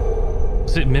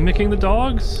 Is it mimicking the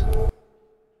dogs?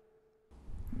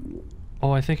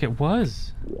 Oh, I think it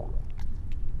was.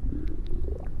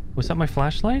 Was that my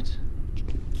flashlight?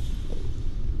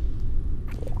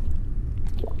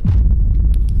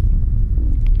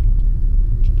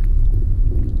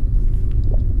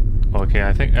 Okay,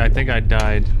 I think I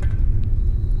died.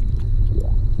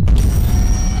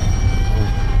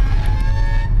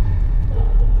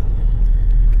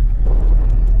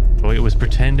 Oh, it was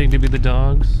pretending to be the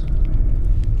dogs.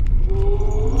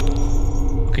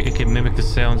 Okay, it can mimic the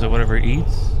sounds of whatever it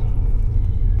eats.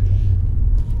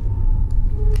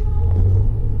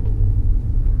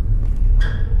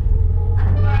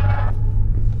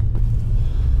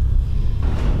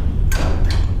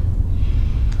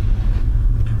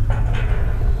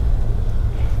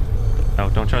 Oh,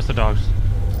 don't trust the dogs.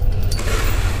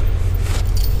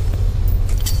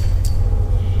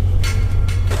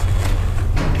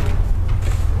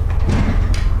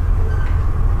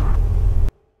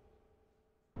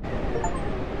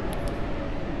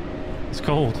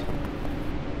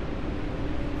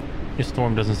 This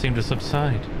storm doesn't seem to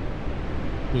subside.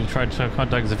 We tried to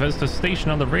contact Zvezda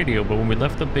station on the radio, but when we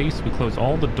left the base, we closed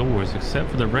all the doors except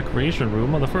for the recreation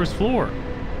room on the first floor.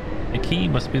 The key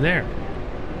must be there.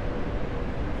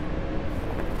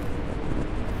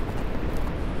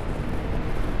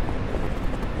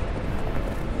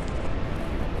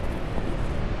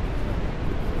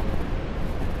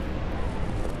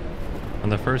 On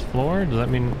the first floor? Does that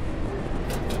mean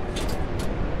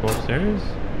go upstairs?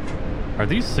 Are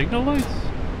these signal lights?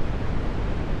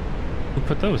 Who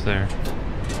put those there?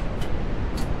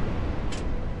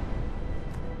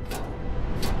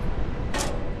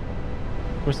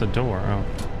 Where's the door? Oh.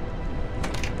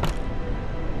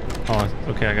 Oh,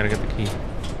 okay, I gotta get the key.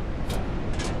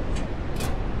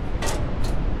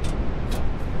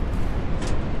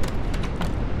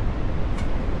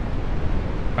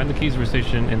 Find the keys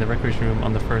station in the recreation room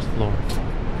on the first floor.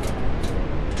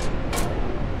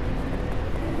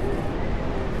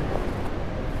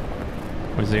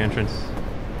 Where's the entrance?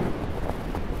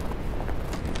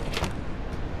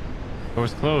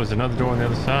 Door's closed. Another door on the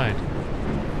other side.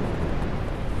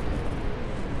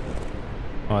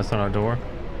 Oh, that's not our door.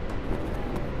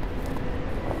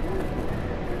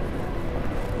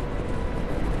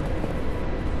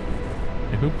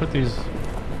 And who put these?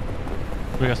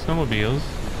 We got snowmobiles.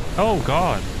 Oh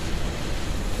God!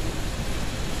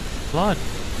 Blood.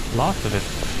 Lots of it.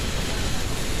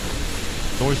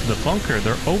 Doors to the bunker.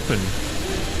 They're open.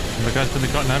 Have the guys really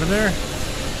gotten out of there?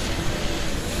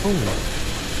 Oh.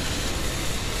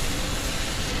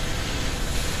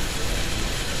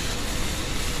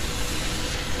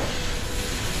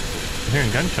 I'm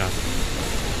hearing gunshots.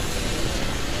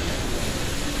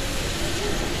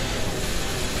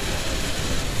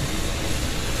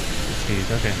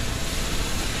 Jeez, okay.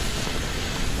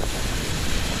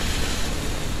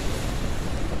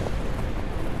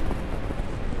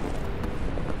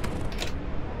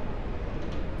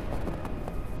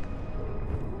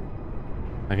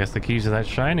 I guess the keys to that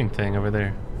shining thing over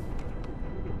there.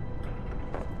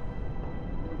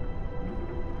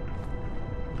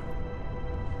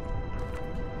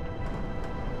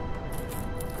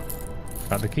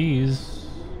 Got the keys.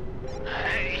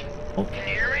 Hey, Oh. can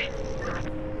you hear me?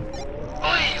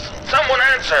 Please, someone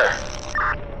answer.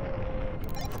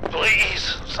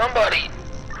 Please, somebody.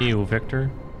 Ew,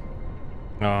 Victor.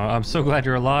 Oh, I'm so glad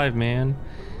you're alive, man.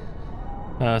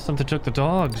 Something took the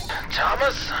dogs.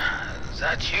 Thomas, is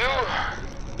that you?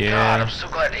 Yeah. God, I'm so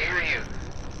glad to hear you.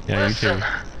 Yeah, Listen, you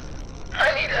too.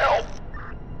 I need help.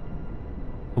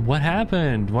 What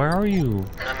happened? Where are you?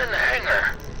 I'm in the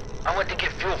hangar. I went to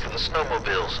get fuel for the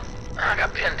snowmobiles. I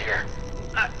got pinned here.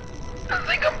 I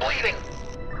think I'm bleeding.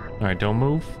 Alright, don't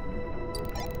move.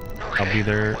 Okay, I'll be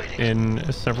there I'm waiting.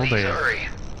 in several Please days. hurry.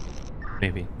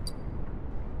 Maybe.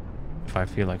 If I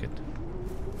feel like it.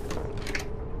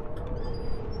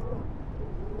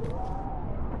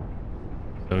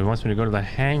 So he wants me to go to the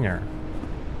hangar.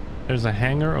 There's a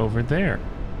hangar over there.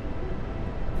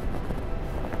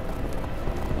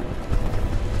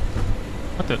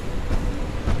 What the?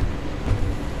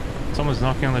 Someone's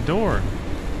knocking on the door.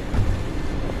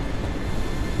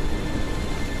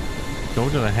 Go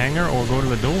to the hangar or go to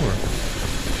the door?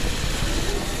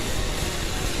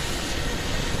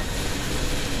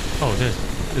 Oh, this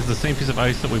is the same piece of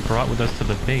ice that we brought with us to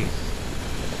the base.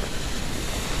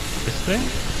 This thing?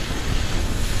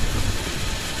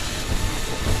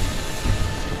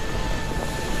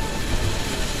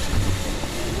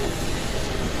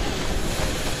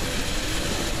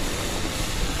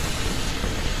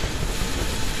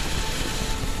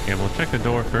 Yeah, we'll check the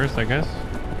door first, I guess.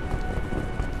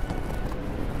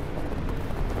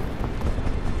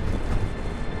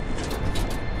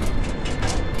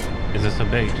 Is this a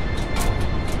bait?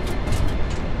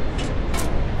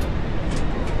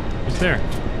 Who's there?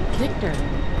 Victor,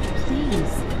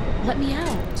 please, let me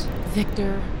out.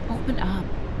 Victor, open up.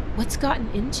 What's gotten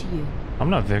into you? I'm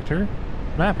not Victor.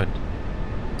 What happened?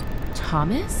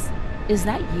 Thomas? Is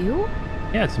that you?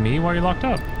 Yeah, it's me. Why are you locked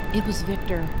up? It was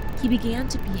Victor. He began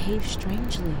to behave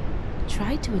strangely.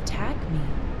 Tried to attack me.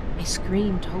 I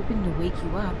screamed, hoping to wake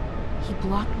you up. He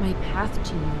blocked my path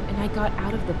to you, and I got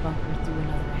out of the bunker through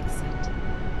another exit.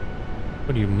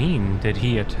 What do you mean? Did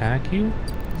he attack you?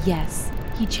 Yes,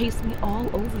 he chased me all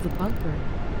over the bunker,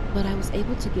 but I was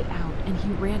able to get out, and he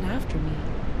ran after me.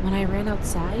 When I ran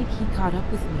outside, he caught up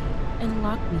with me and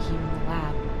locked me here in the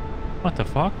lab. What the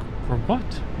fuck? For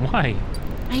what? Why?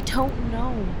 I don't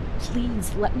know.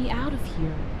 Please, let me out of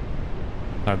here.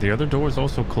 Are the other doors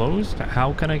also closed?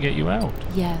 How can I get you out?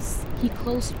 Yes, he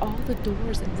closed all the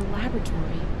doors in the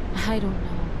laboratory. I don't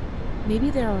know.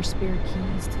 Maybe there are spare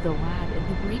keys to the lab in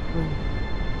the break room.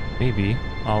 Maybe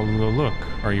I'll go look.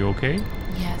 Are you okay?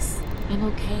 Yes, I'm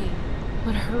okay.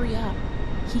 But hurry up.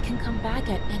 He can come back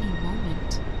at any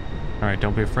moment. Alright,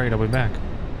 don't be afraid. I'll be back.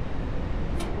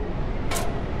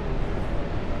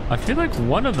 I feel like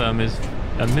one of them is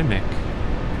a mimic.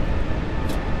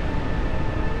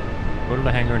 Go to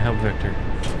the hangar and help Victor.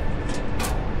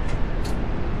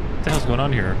 What the hell's going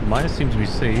on here? Maya seems to be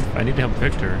safe. I need to help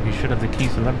Victor. He should have the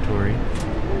keys to the laboratory.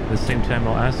 At the same time,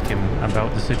 I'll ask him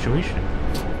about the situation.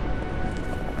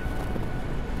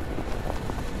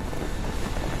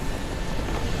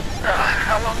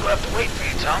 How long do I have to wait for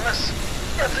you, Thomas?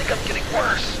 I think I'm getting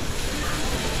worse.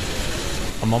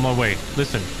 I'm on my way.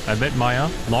 Listen, I met Maya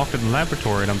locked in the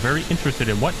laboratory, and I'm very interested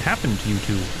in what happened to you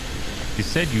two. You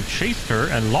said you chased her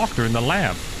and locked her in the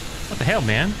lab. What the hell,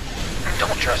 man?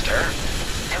 Don't trust her.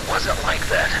 It wasn't like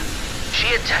that.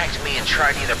 She attacked me and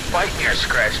tried to either bite me or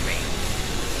scratch me.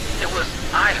 It was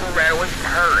I who ran away from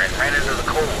her and ran into the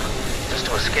cold, just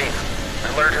to escape.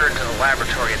 I lured her into the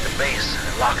laboratory at the base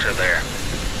and locked her there.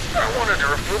 I wanted to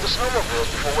refuel the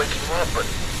snowmobiles before waking you up, but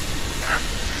I'm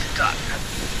stuck.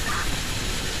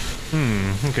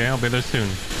 Okay, I'll be there soon.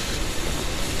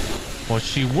 Well,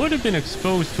 she would have been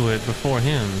exposed to it before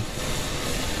him.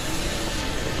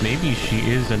 Maybe she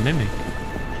is a mimic.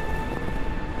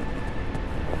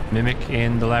 Mimic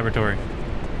in the laboratory.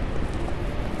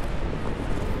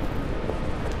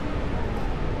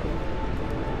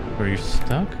 Are you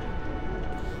stuck?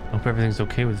 Hope everything's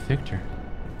okay with Victor.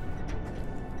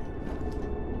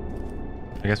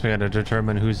 I guess we gotta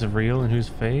determine who's real and who's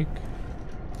fake.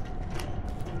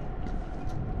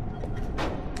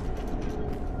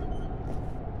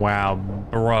 Wow,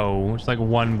 bro. It's like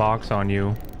one box on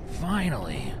you.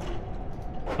 Finally.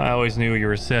 I always knew you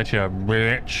were such a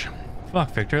bitch.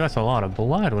 Fuck, Victor, that's a lot of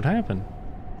blood. What happened?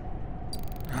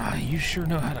 You sure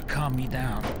know how to calm me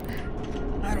down.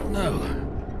 I don't know.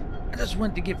 I just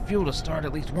went to get fuel to start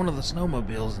at least one of the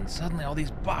snowmobiles, and suddenly all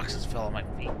these boxes fell on my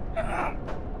feet.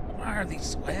 Why are these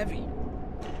so heavy?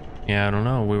 Yeah, I don't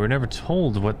know. We were never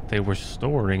told what they were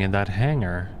storing in that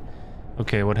hangar.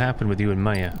 Okay, what happened with you and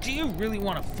Maya? Do you really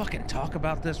want to fucking talk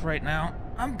about this right now?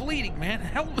 I'm bleeding, man.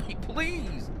 Help me,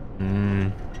 please.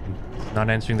 Not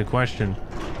answering the question.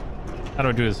 How do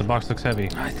I do this? The box looks heavy.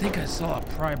 I think I saw a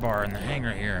pry bar in the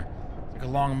hangar here. Like a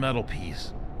long metal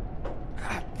piece.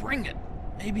 Bring it.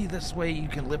 Maybe this way you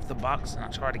can lift the box and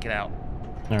I'll try to get out.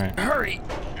 Alright. Hurry!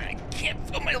 I can't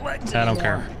feel my legs I don't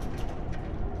anymore. care.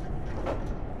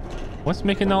 What's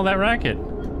making all that racket?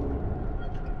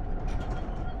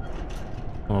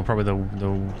 Well, probably the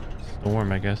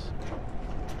storm, I guess.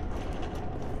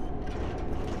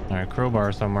 Alright,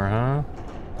 crowbar somewhere, huh?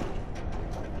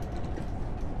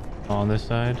 On this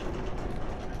side.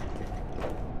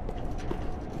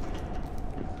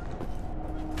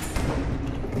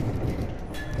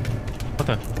 What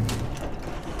the?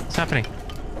 What's happening?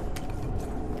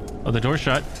 Oh, the door's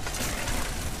shut.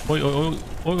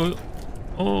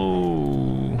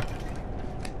 Oh.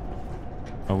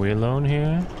 Are we alone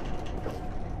here?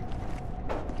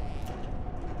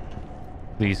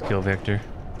 Please kill Victor.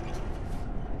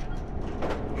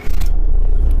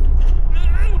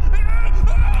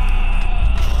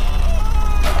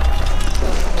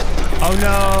 Oh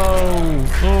no!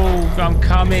 Oh, I'm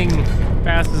coming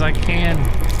fast as I can.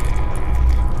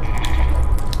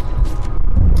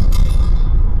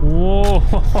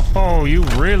 Whoa, you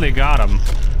really got him.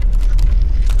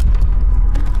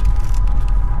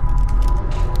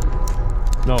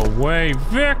 No way,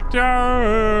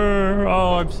 Victor!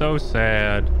 Oh, I'm so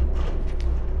sad.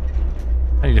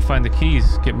 I need to find the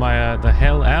keys, get my the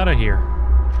hell out of here.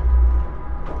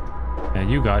 And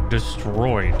you got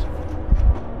destroyed.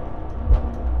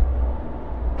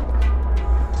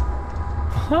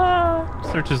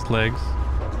 Search his legs.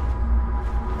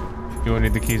 You won't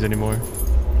need the keys anymore.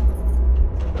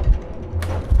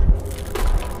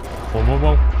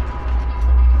 Whoa.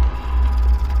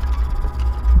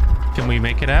 Can we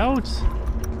make it out?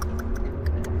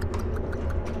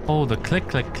 Oh, the click,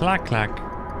 click, clack, clack.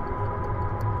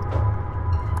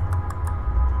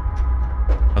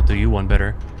 I'll do you one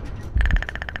better.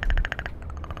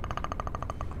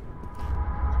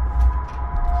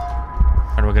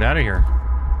 How do I get out of here?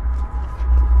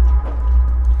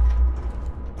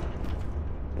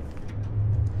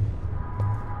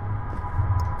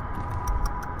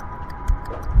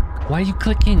 Why are you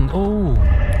clicking? Oh,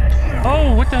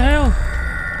 what the hell?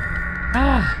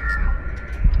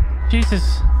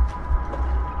 Jesus.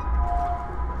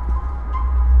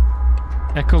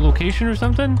 Echolocation or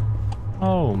something?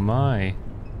 Oh my.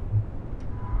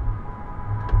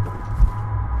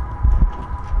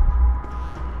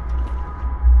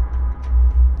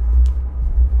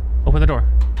 Open the door.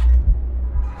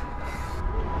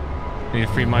 I need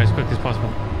to free Maya as quickly as possible.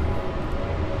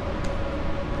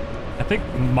 I think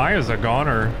Maya's are gone,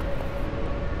 or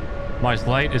Maya's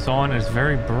light is on and it's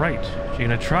very bright. She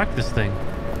can attract this thing.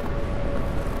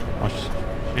 Oh,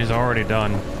 she's already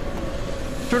done.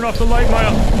 Turn off the light,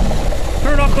 Maya!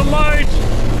 Turn off the light!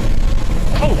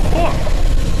 Oh, fuck!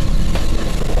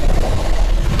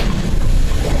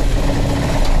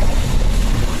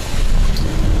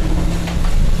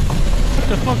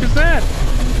 What the fuck is that?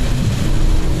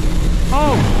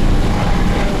 Oh!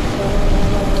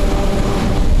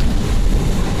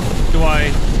 Do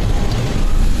I...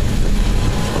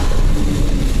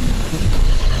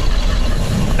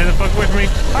 Stay the fuck with me?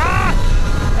 Ah!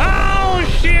 Oh,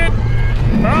 shit!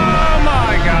 Oh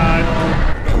my god!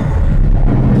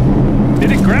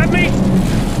 Did it grab me?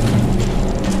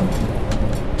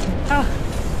 Ah.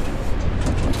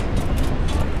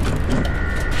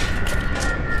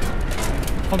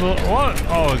 What?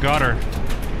 Oh, it got her.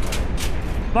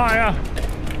 Maya!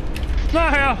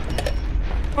 Maya!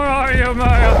 Where are you,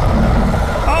 Maya?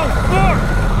 Oh, fuck!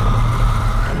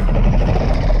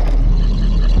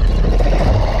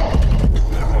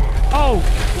 Oh,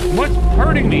 what's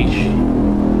hurting me?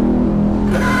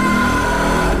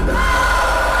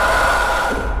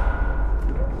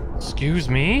 Excuse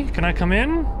me? Can I come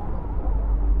in?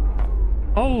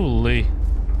 Holy.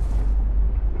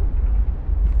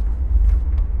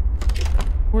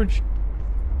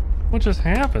 What just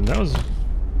happened? That was...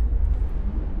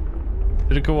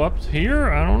 Did it go up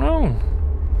here? I don't know.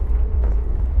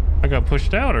 I got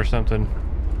pushed out or something.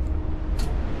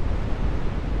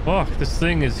 Fuck, this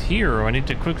thing is here. I need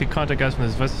to quickly contact guys from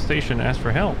this vessel station and ask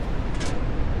for help.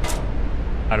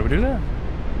 How do we do that?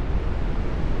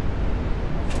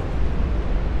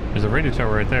 There's a radio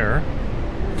tower right there.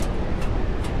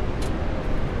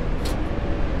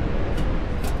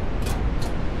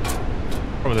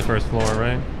 Probably the first floor,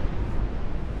 right?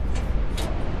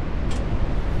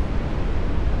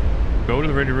 Go to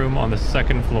the radio room on the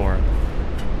second floor.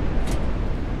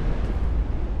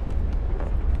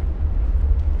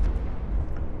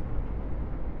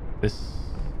 This...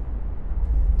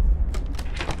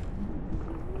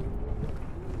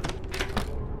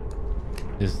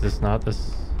 Is this not the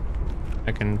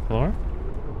second floor?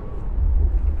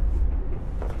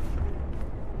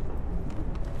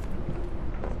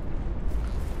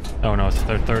 Oh no, it's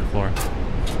the third floor.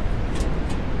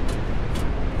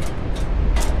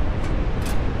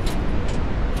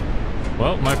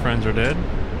 Well, my friends are dead.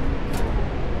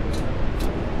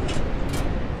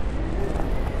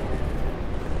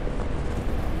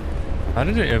 How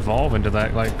did it evolve into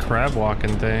that, like, crab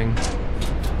walking thing?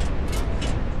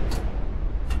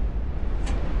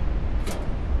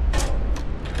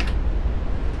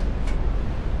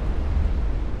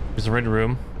 There's a radio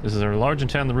room. This is a large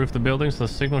antenna on the roof of the building, so the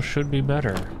signal should be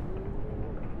better.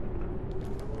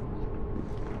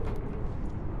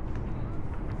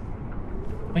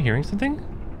 Am I hearing something?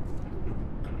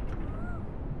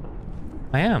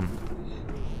 I am.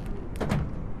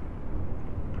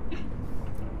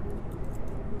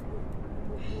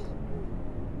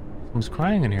 Someone's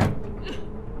crying in here.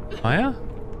 Maya?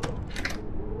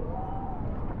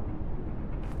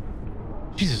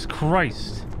 Jesus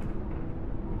Christ.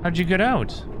 How'd you get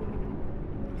out?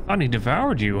 I thought he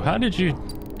devoured you. How did you...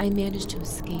 I managed to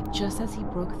escape just as he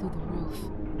broke through the roof.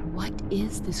 What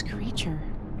is this creature?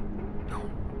 Don't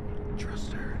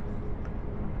trust her.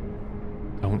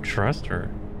 Don't trust her.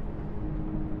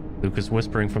 Luke is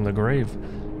whispering from the grave.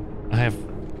 I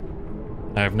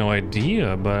have no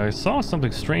idea, but I saw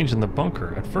something strange in the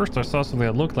bunker. At first I saw something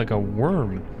that looked like a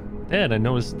worm. Then I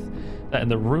noticed that in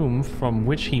the room from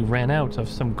which he ran out of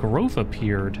some growth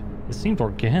appeared. It seemed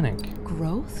organic.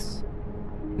 Growths?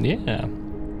 Yeah.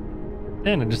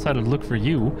 Then I decided to look for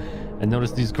you and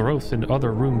noticed these growths in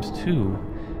other rooms too.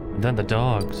 And then the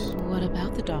dogs. What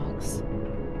about the dogs?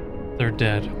 They're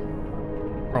dead.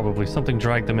 Probably something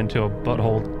dragged them into a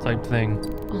butthole type thing.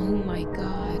 Oh my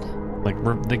god.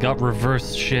 Like they got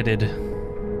reverse shitted.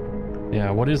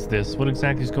 Yeah, what is this? What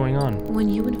exactly is going on? When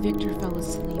you and Victor fell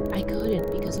asleep, I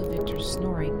couldn't because of Victor's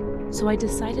snoring. So I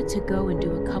decided to go and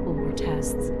do a couple more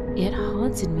tests. It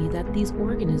haunted me that these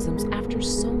organisms, after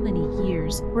so many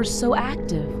years, were so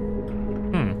active.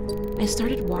 I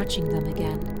started watching them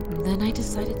again. Then I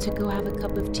decided to go have a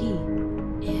cup of tea.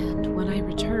 And when I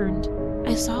returned,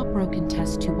 I saw a broken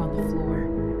test tube on the floor.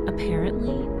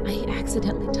 Apparently, I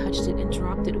accidentally touched it and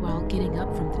dropped it while getting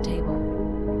up from the table.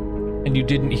 And you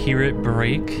didn't hear it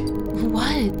break?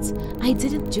 What? I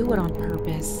didn't do it on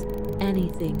purpose.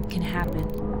 Anything can happen.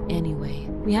 Anyway,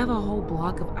 we have a whole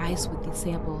block of ice with these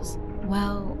samples.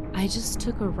 Well, I just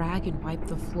took a rag and wiped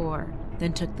the floor,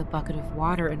 then took the bucket of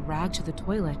water and rag to the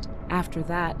toilet. After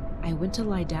that, I went to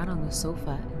lie down on the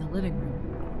sofa in the living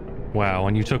room. Wow,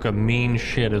 and you took a mean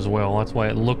shit as well. That's why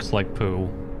it looks like poo.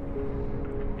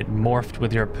 It morphed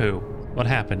with your poo. What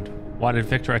happened? Why did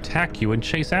Victor attack you and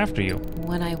chase after you?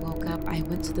 When I woke up, I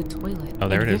went to the toilet. Oh,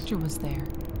 there and it is. Victor was there.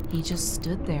 He just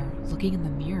stood there, looking in the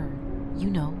mirror. You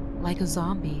know, like a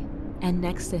zombie. And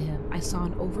next to him, I saw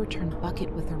an overturned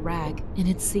bucket with a rag, and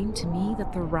it seemed to me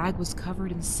that the rag was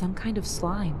covered in some kind of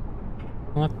slime.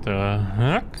 What the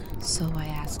heck? So I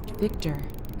asked Victor,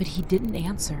 but he didn't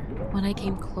answer. When I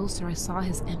came closer, I saw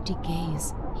his empty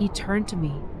gaze. He turned to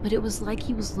me, but it was like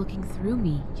he was looking through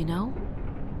me, you know?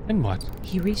 And what?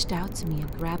 He reached out to me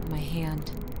and grabbed my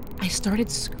hand. I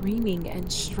started screaming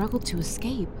and struggled to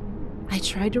escape. I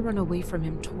tried to run away from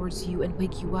him towards you and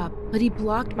wake you up, but he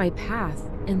blocked my path.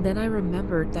 And then I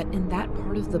remembered that in that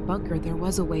part of the bunker there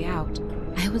was a way out.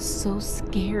 I was so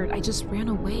scared, I just ran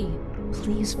away.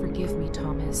 Please forgive me,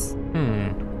 Thomas.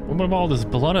 What about all this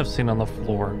blood I've seen on the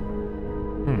floor?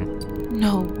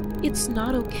 No, it's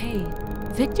not okay.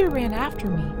 Victor ran after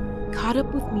me, caught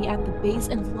up with me at the base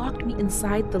and locked me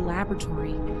inside the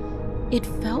laboratory. It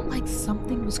felt like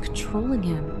something was controlling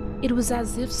him. It was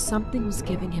as if something was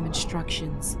giving him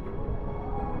instructions.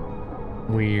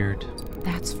 Weird.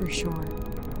 That's for sure.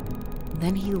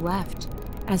 Then he left,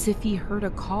 as if he heard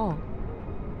a call.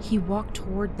 He walked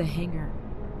toward the hangar,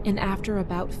 and after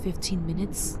about 15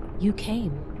 minutes, you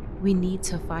came. We need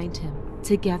to find him.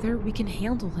 Together, we can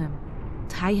handle him.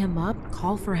 Tie him up,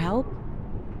 call for help?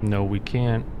 No, we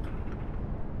can't.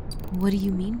 What do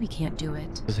you mean we can't do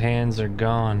it? His hands are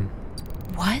gone.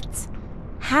 What?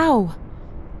 How?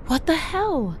 What the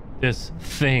hell? This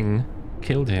thing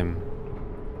killed him.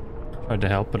 Tried to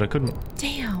help, but I couldn't.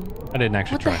 Damn. I didn't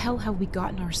actually What try. the hell have we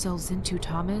gotten ourselves into,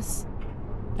 Thomas?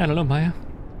 I don't know, Maya.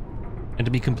 And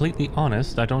to be completely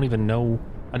honest, I don't even know.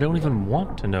 I don't even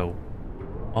want to know.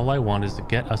 All I want is to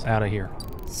get us out of here.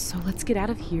 So let's get out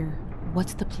of here.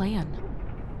 What's the plan?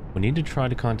 We need to try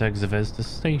to contact Zvezda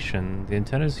Station. The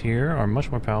antennas here are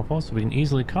much more powerful, so we can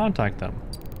easily contact them.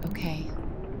 Okay.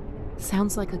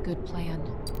 Sounds like a good plan.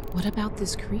 What about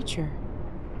this creature?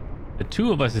 The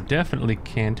two of us definitely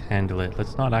can't handle it.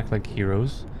 Let's not act like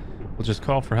heroes. We'll just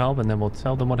call for help and then we'll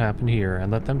tell them what happened here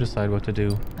and let them decide what to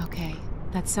do. Okay,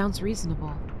 that sounds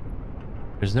reasonable.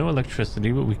 There's no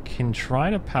electricity, but we can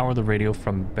try to power the radio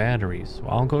from batteries. So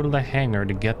I'll go to the hangar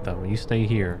to get them. You stay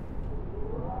here.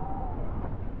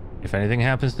 If anything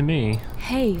happens to me...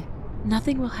 Hey,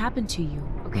 nothing will happen to you,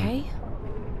 okay?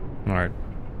 Alright.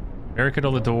 Barricade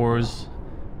all the doors.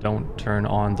 Don't turn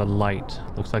on the light.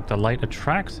 Looks like the light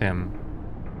attracts him.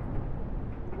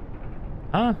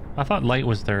 Huh? I thought light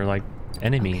was their, like,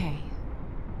 enemy. Okay.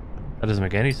 That doesn't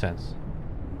make any sense.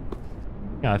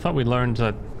 Yeah, I thought we learned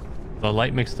that the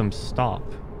light makes them stop.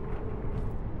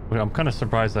 I'm kind of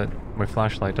surprised that my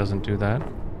flashlight doesn't do that.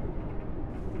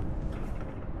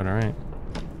 But alright.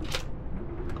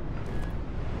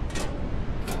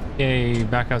 Yay,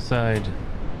 back outside.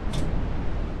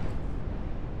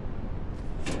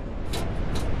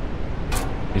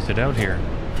 Is it out here?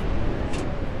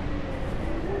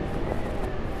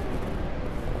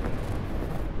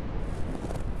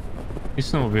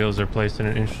 These snowmobiles are placed in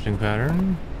an interesting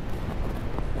pattern.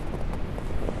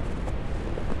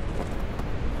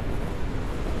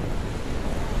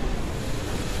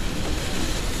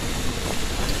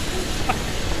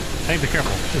 Hey, be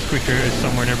careful. This creature is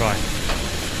somewhere nearby.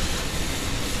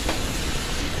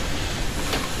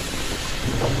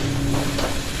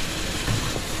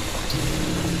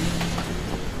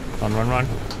 Run, run, run.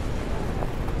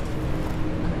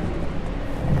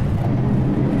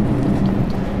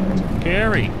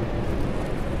 Scary.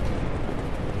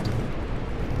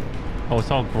 Oh, it's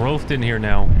all growthed in here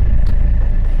now.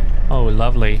 Oh,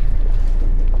 lovely.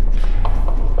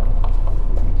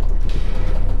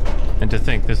 And to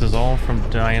think, this is all from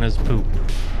Diana's poop.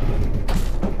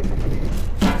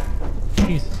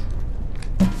 Jesus.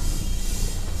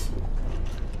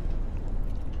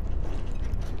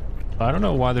 I don't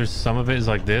know why there's some of it is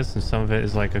like this and some of it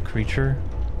is like a creature.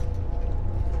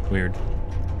 Weird.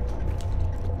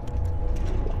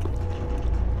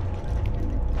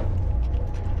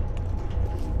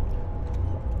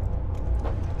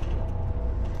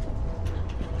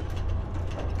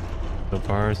 So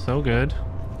far, so good.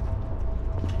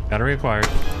 Battery acquired.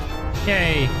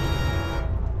 Yay!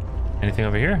 Anything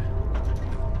over here?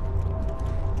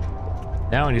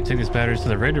 Now I need to take these batteries to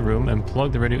the radio room and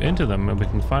plug the radio into them, and we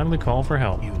can finally call for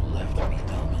help. You left me,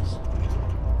 Thomas.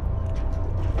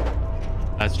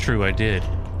 That's true, I did.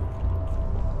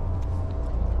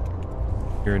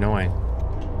 You're annoying.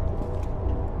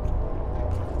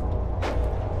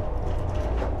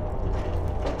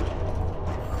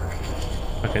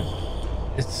 Okay.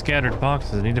 It's scattered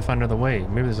boxes. I need to find another way.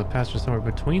 Maybe there's a passage somewhere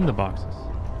between the boxes.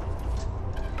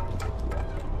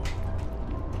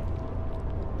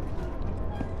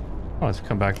 Oh, let's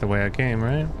come back the way I came,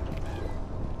 right?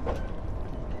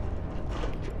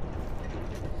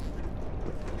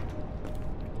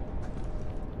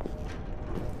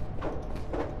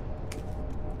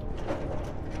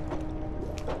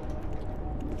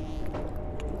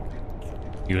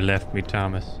 You left me,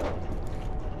 Thomas.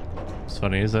 It's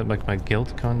funny, is that like my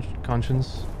guilt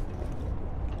conscience?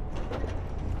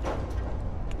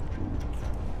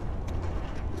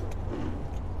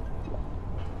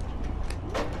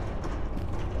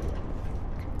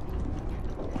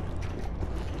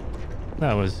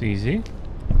 That was easy.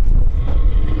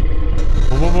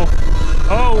 Whoa, whoa, whoa.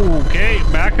 Oh, okay,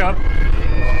 back up.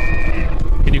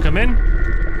 Can you come in?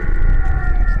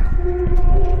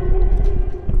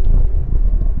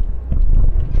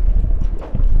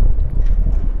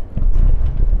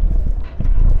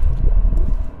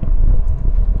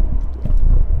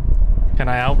 Can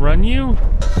I outrun you?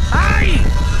 Aye!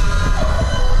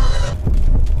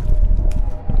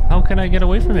 How can I get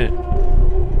away from it?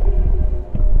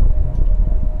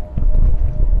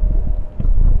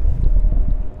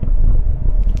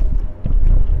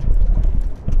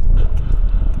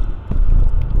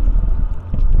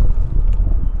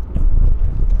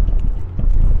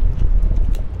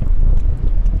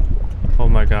 Oh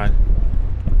my god.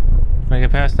 Can I get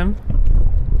past him?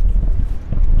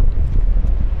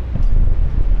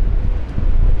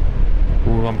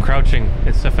 Ooh, I'm crouching.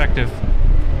 It's effective.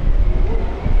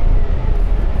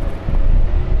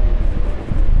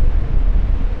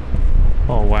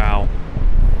 Oh, wow.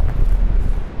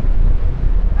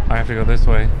 I have to go this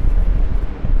way.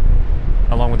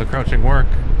 Along with the crouching work.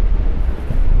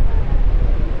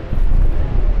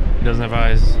 He doesn't have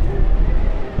eyes.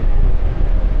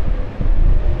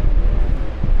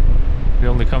 It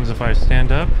only comes if I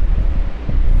stand up.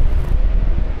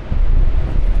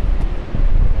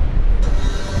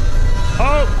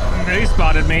 Oh! They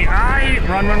spotted me. Aye!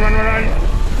 Run, run, run, run, run!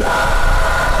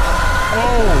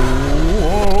 Oh!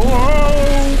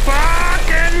 Oh!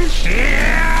 Fucking shit!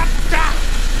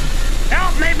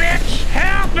 Help me, bitch!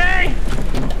 Help me!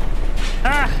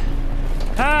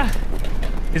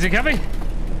 Is he coming?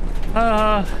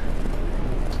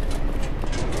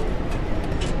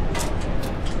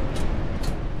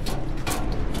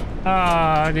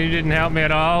 You didn't help me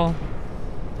at all.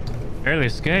 Barely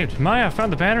escaped. Maya, I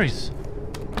found the batteries.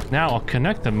 Now I'll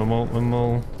connect them and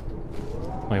we'll...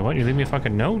 Wait, what? You leave me a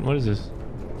fucking note? What is this?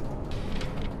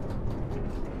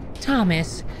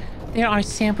 Thomas, there are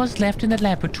samples left in the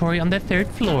laboratory on the 3rd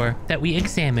floor that we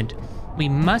examined. We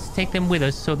must take them with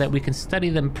us so that we can study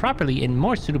them properly in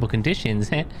more suitable conditions.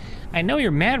 I know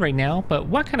you're mad right now, but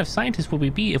what kind of scientists would we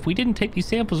be if we didn't take these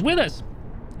samples with us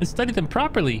and study them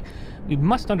properly? We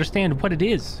must understand what it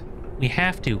is. We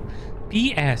have to.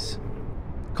 P.S.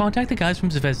 Contact the guys from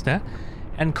Zvezda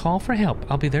and call for help.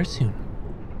 I'll be there soon.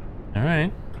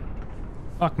 Alright.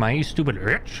 Fuck, my you stupid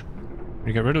bitch.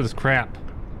 You get rid of this crap.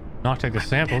 Not take the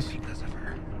samples. Because of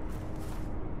her.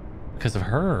 Because of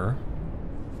her?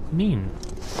 What do you mean?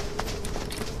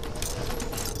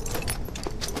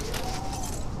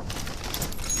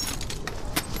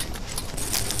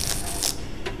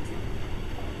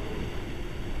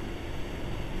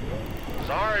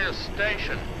 Zarya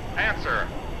Station. Answer.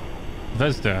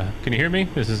 Zvezda, can you hear me?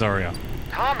 This is Arya.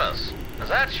 Thomas, is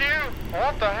that you?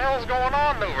 What the hell's going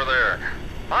on over there?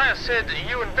 Maya said that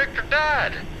you and Victor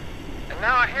died. And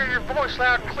now I hear your voice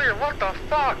loud and clear. What the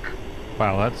fuck?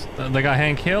 Wow, that's... They got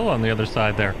Hank Hill on the other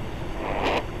side there.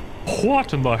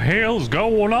 What in the hell's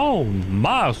going on?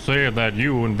 Maya said that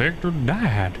you and Victor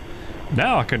died.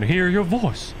 Now I can hear your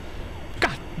voice.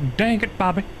 God dang it,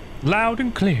 Bobby. Loud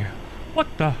and clear. What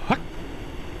the heck?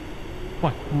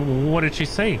 What did she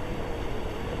say?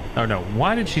 Oh no,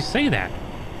 why did she say that?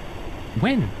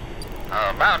 When?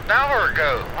 About an hour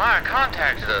ago, Maya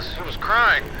contacted us. She was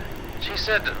crying. She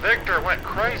said that Victor went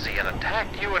crazy and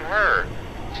attacked you and her.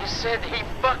 She said he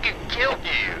fucking killed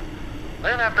you.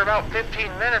 Then after about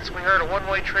 15 minutes, we heard a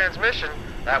one-way transmission.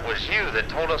 That was you that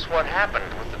told us what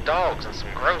happened with the dogs and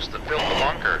some gross that filled the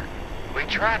bunker. We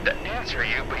tried to answer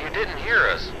you, but you didn't hear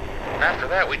us. After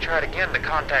that, we tried again to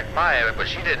contact Maya, but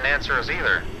she didn't answer us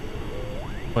either.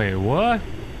 Wait, what?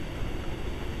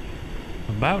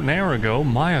 About an hour ago,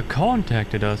 Maya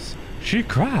contacted us. She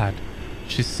cried.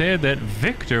 She said that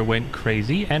Victor went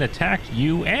crazy and attacked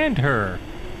you and her.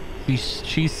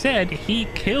 She said he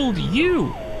killed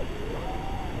you.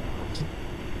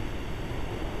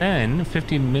 Then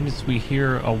 15 minutes we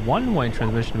hear a one-way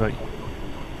transmission about,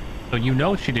 so you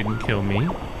know she didn't kill me.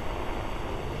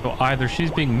 So either she's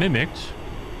being mimicked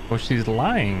or she's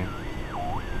lying.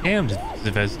 Damn,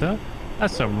 Zvezda,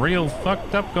 that's some real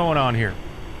fucked up going on here.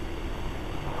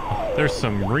 There's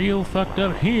some real fucked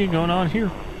up here going on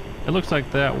here. It looks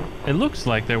like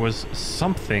there was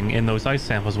something in those ice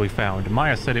samples we found.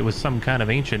 Maya said it was some kind of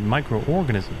ancient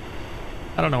microorganism.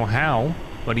 I don't know how,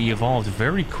 but he evolved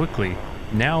very quickly.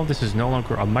 Now this is no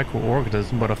longer a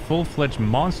microorganism, but a full-fledged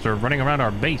monster running around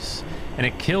our base, and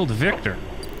it killed Victor.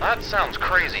 That sounds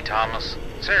crazy, Thomas.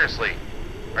 Seriously,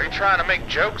 are you trying to make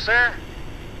jokes there?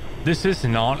 This is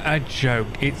not a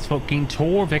joke. It's fucking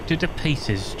tore Victor to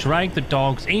pieces, dragged the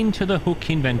dogs into the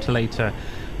hooking ventilator.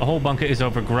 The whole bunker is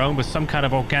overgrown with some kind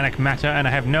of organic matter, and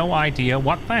I have no idea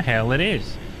what the hell it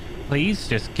is. Please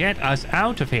just get us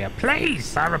out of here.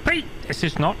 Please, I repeat, this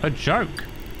is not a joke.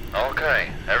 Okay,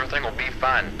 everything will be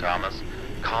fine, Thomas.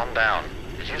 Calm down.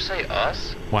 Did you say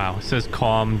us? Wow, it says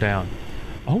calm down.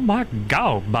 Oh my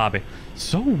god, Bobby.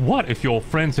 So what if your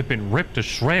friends have been ripped to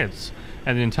shreds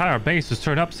and the entire base is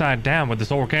turned upside down with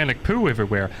this organic poo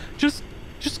everywhere? Just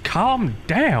calm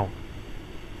down.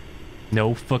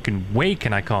 No fucking way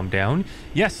can I calm down.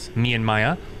 Yes, me and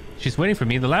Maya. She's waiting for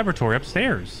me in the laboratory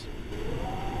upstairs.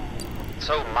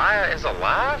 So Maya is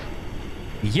alive?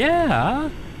 Yeah.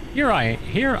 Here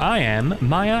I am,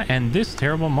 Maya and this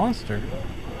terrible monster.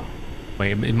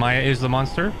 Wait, Maya is the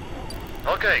monster?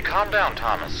 Okay, calm down,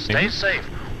 Thomas. Stay safe.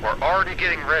 We're already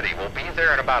getting ready. We'll be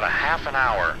there in about a half an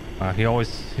hour. He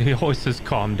always says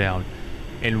calm down.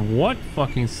 In what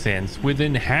fucking sense?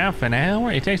 Within half an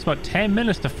hour? It takes about 10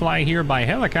 minutes to fly here by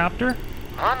helicopter.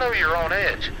 I know you're on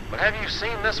edge, but have you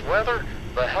seen this weather?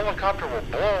 The helicopter will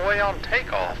blow away on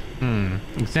takeoff.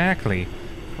 Exactly.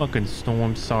 Fucking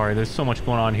storm. Sorry, there's so much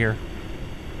going on here.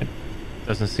 It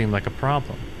doesn't seem like a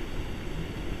problem.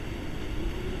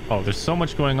 Oh, there's so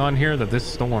much going on here that this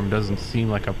storm doesn't seem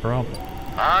like a problem.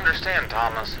 I understand,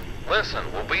 Thomas. Listen,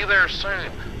 we'll be there soon.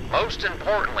 Most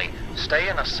importantly, stay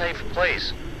in a safe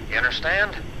place. You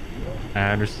understand?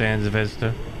 I understand,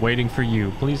 Zvezda. Waiting for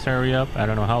you. Please hurry up. I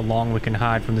don't know how long we can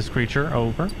hide from this creature.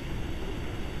 Over.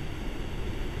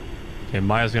 Okay,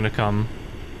 Maya's gonna come.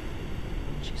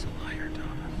 She's a liar,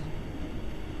 Thomas.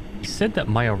 He said that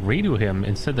Maya radioed him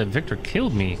and said that Victor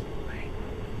killed me.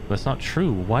 That's not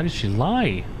true. Why did she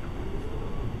lie?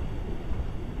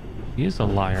 He is a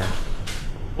liar.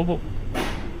 Whoa.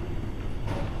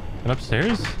 And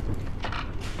upstairs?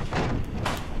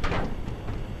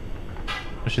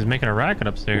 Oh, she's making a racket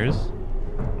upstairs.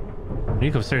 I need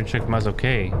to go upstairs and check if Maya's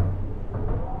okay.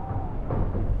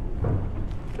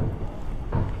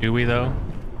 Do we though?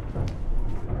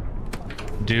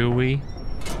 Do we?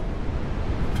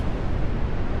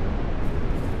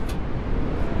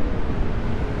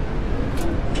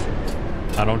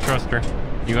 I don't trust her.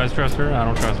 You guys trust her? I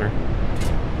don't trust her.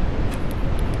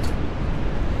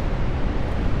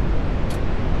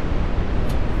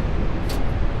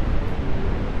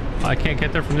 I can't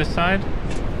get there from this side?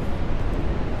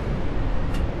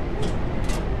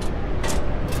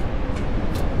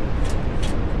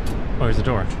 Oh, here's the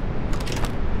door.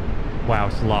 Wow,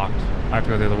 it's locked. I have to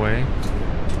go the other way.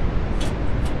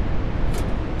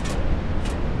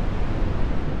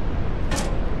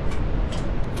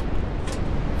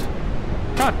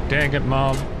 God dang it,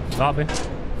 Mom. Bobby.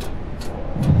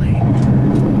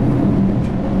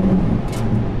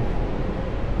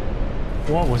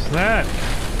 What was that?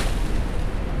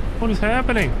 What is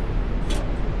happening?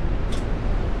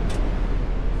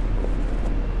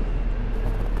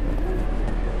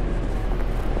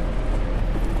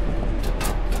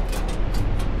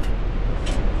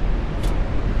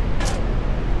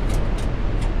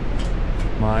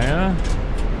 Maya?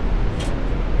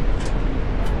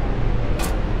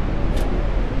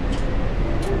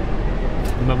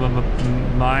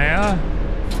 Maya?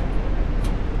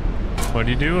 What are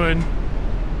you doing?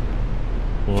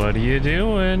 What are you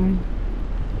doing?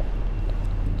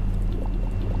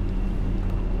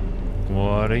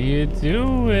 What are you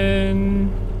doing?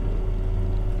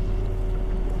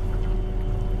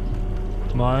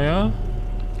 Maya?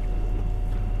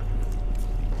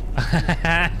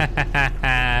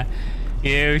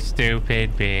 You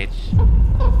stupid bitch.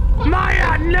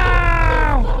 Maya, no!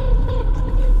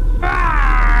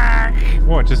 Ah!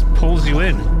 What, just pulls you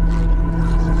in?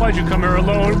 Why'd you come here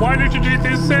alone? Why did you do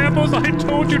these samples? I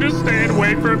told you to stay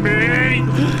away from me!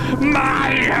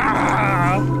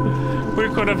 Maya! We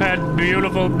could have had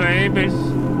beautiful babies.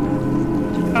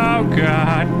 Oh,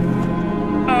 God.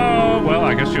 Oh, well,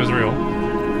 I guess she was real.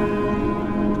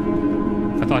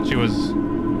 I thought she was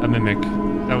a mimic.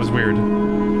 That was weird.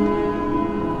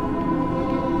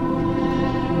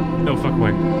 no fucking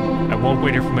way. I won't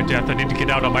wait here for my death. I need to get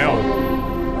out on my own.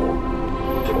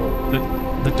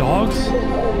 The dogs?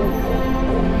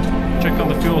 Check on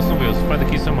the fuel snowmobiles. Find the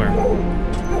key somewhere.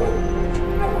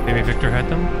 Maybe Victor had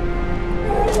them?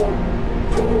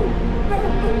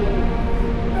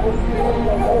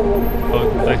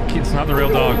 Oh, it's not the real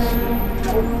dogs.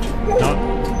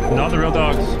 Not the real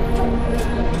dogs.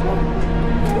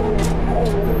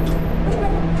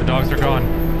 The dogs are gone.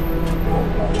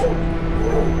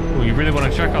 Oh, you really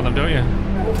want to check on them, don't you?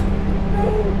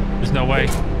 There's no way.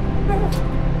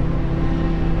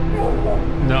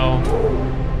 No.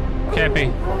 Can't be.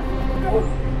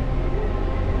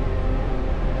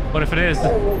 What if it is?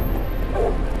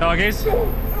 Doggies?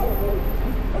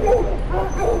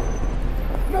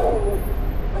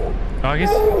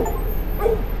 Doggies?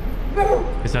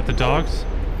 Is that the dogs?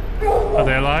 Are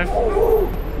they alive?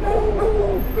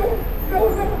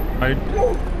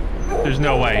 There's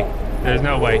no way. There's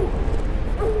no way.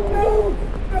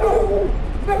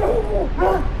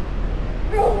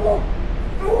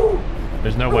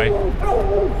 There's no way.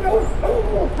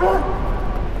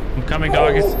 I'm coming,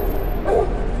 doggies.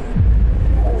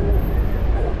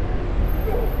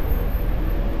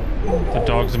 The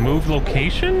dogs move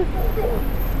location?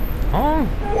 Oh.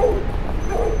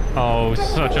 Oh,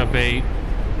 such a bait.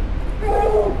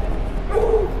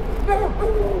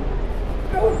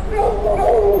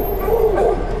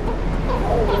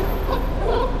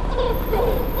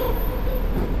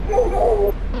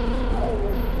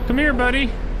 Come here,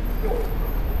 buddy.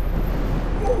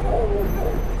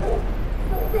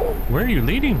 Where are you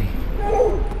leading me?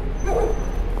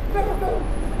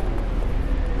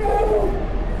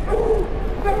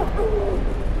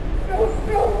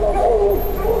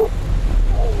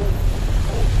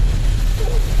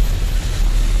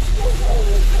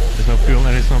 There's no fuel in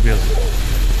any snowmobiles.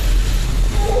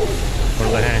 Or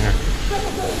the hangar.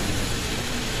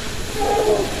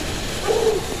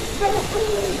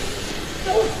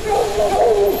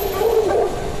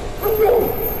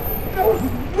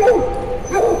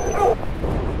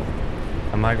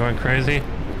 Am I going crazy?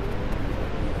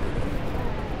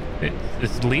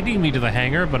 It's leading me to the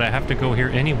hangar, but I have to go here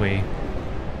anyway.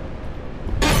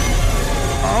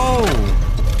 Oh!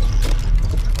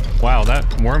 Wow,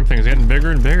 that worm thing's getting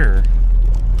bigger and bigger.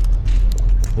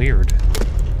 Weird.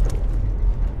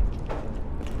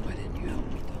 Why didn't you help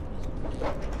me,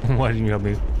 Thomas? Why didn't you help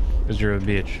me? Because you're a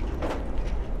bitch.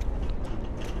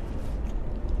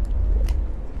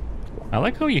 I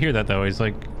like how you hear that though. He's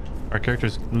like, our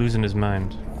character's losing his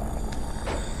mind.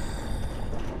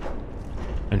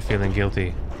 And feeling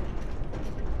guilty.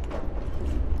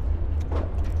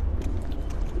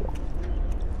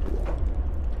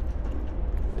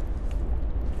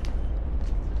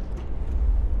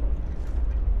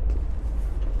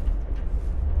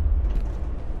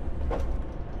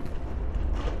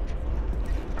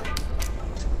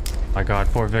 My God,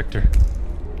 poor Victor.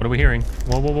 What are we hearing?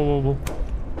 Whoa, whoa, whoa, whoa, whoa.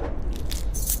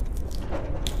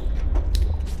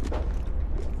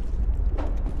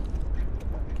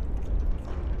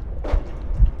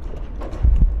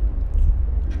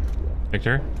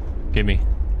 Victor, give me.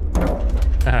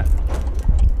 Haha.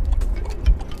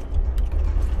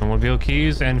 Automobile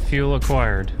keys and fuel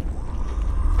acquired.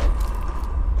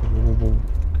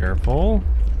 Careful.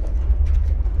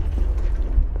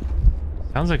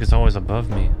 Sounds like it's always above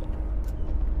me.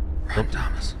 Run,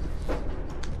 Thomas.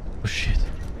 Oh shit.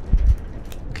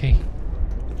 Okay.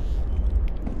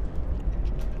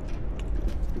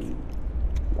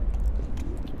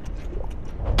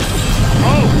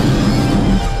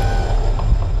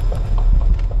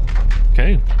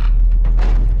 Okay.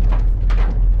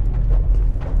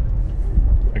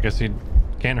 I guess he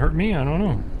can't hurt me? I don't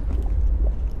know.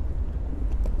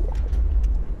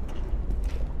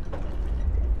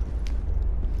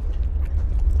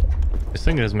 This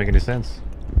thing doesn't make any sense.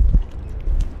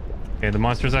 Okay, the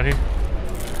monster's out here.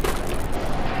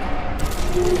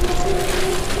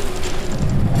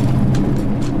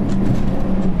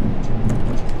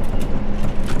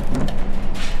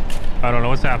 I don't know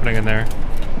what's happening in there.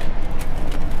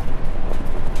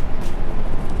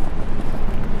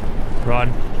 Run.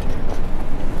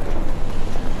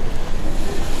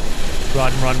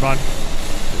 Run, run, run.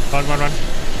 Run, run, run.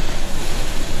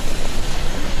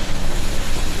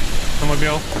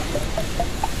 Snowmobile.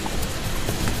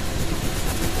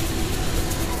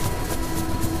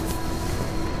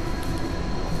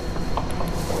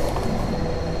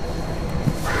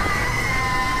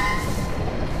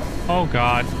 Oh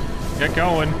God. Get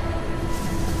going.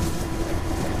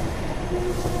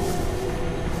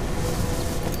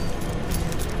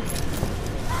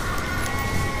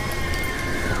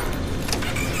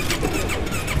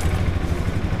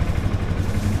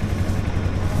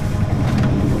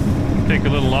 take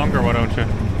a little longer, why don't you?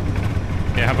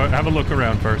 Yeah, have a look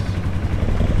around first.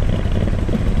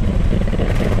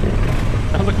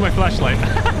 Oh, look at my flashlight.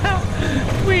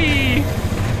 Whee!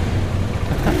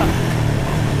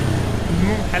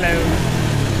 Hello.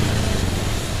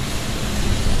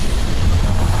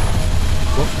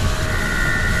 Whoop.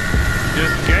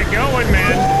 Just get going,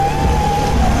 man.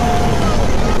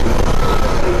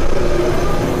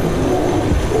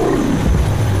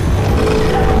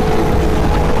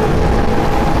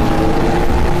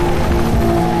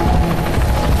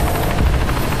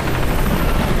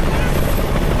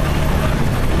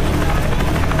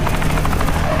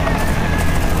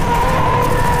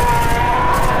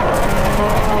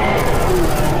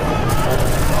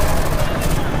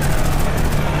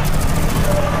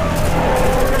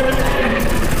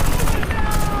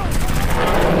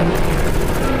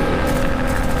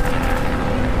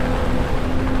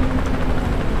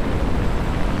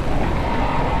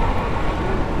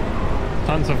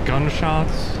 Tons of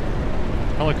gunshots.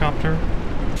 Helicopter.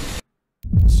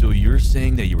 So you're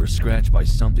saying that you were scratched by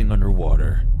something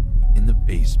underwater in the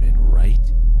basement, right?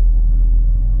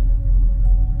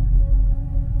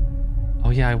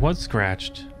 Oh yeah, I was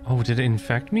scratched. Oh, did it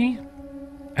infect me?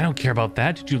 I don't care about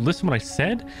that. Did you listen to what I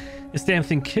said? This damn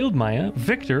thing killed Maya,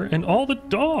 Victor, and all the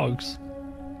dogs.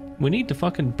 We need to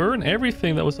fucking burn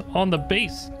everything that was on the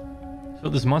base so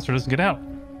this monster doesn't get out.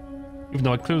 Even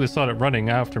though I clearly saw it running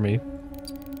after me.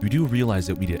 You do realize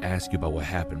that we did ask you about what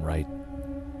happened, right?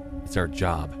 It's our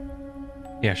job.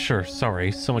 Yeah, sure.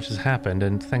 Sorry. So much has happened,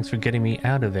 and thanks for getting me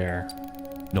out of there.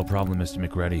 No problem, Mr.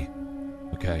 McReady.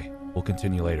 Okay, we'll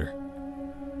continue later.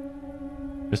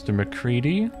 Mr.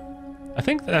 McCready? I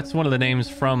think that's one of the names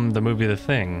from the movie The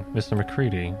Thing, Mr.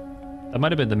 McCready. That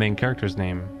might have been the main character's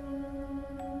name.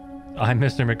 I'm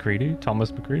Mr. McCready?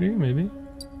 Thomas McCready, maybe?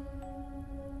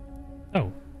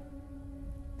 Oh.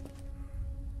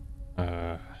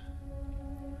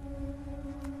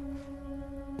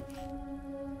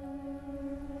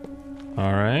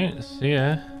 Alright, see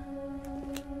ya.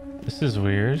 This is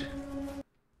weird.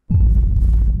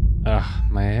 Ugh,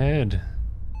 my head.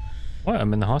 What?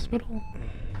 I'm in the hospital?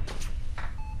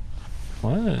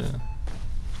 What?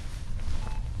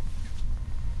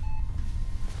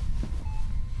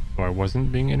 Oh, I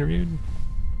wasn't being interviewed?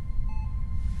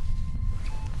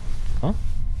 Huh?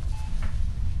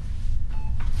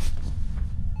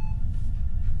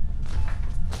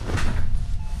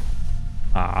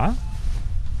 Ah?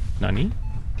 Nani?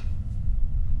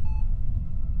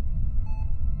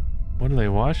 What are they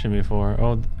watching me for?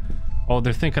 Oh,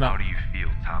 they're thinking. How do you feel,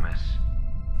 Thomas?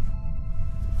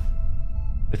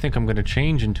 They think I'm gonna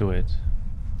change into it.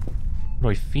 How do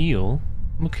I feel?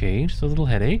 I'm okay, just a little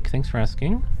headache. Thanks for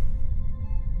asking.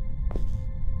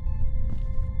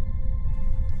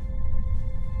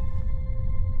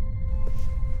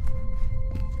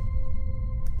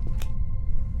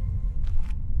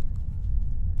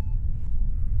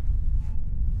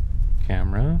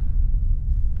 Camera?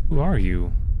 Who are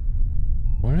you?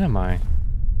 Where am I?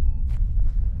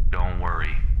 Don't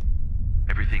worry.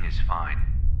 Everything is fine.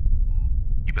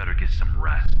 You better get some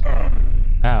rest.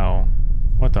 Ow.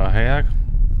 What the heck?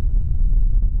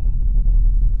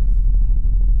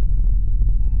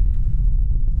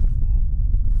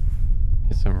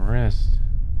 Get some rest.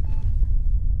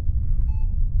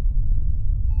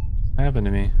 What happened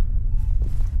to me?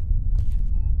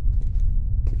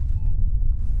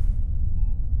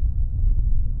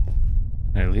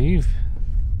 Can I leave?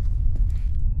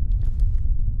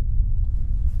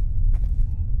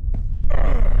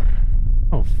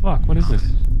 Oh fuck, what is this?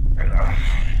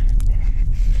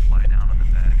 Lie down on the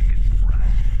bed and get some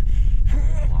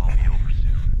rest. It'll all be over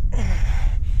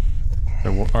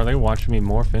soon. Are they watching me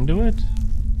morph into it?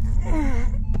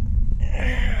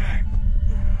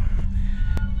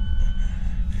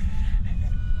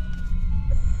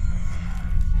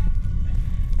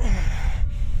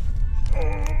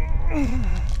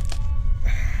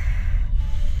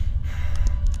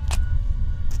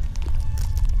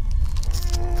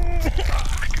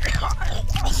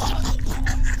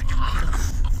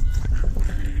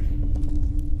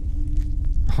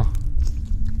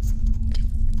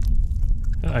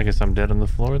 I guess I'm dead on the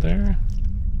floor there.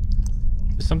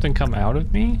 Did something come out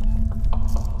of me?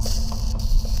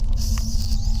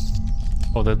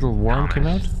 Oh, that little worm came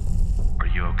out? Are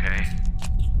you okay?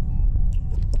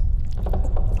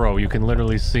 Bro, you can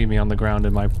literally see me on the ground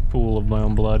in my pool of my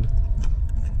own blood.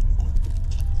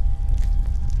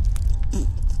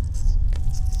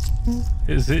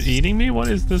 Is it eating me? What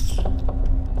is this?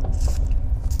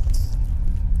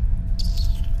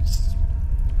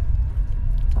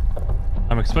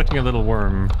 I'm expecting a little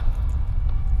worm.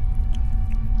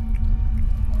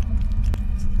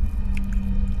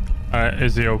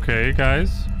 Is he okay,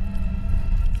 guys?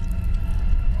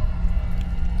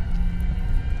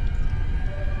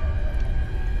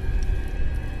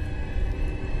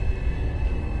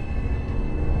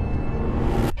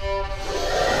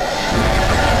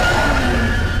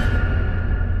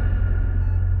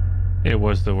 It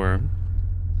was the worm.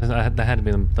 That had to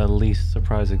be the least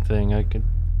surprising thing I could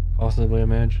possibly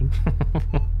imagine.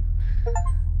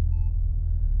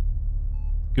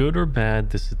 Good or bad,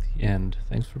 this is the end.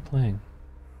 Thanks for playing.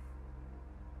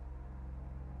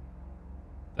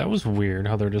 That was weird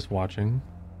how they're just watching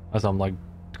as I'm like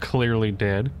clearly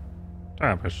dead.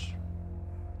 Travis,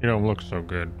 you don't look so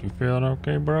good. You feeling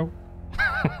okay, bro?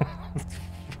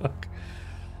 Fuck.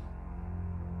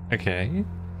 Okay.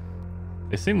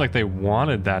 It seemed like they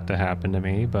wanted that to happen to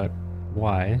me, but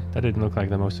why? That didn't look like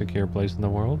the most secure place in the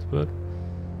world, but...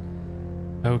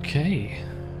 Okay.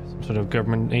 Some sort of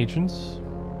government agents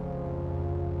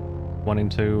wanting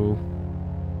to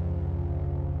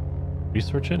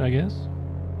research it, I guess?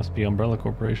 Must be Umbrella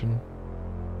Corporation.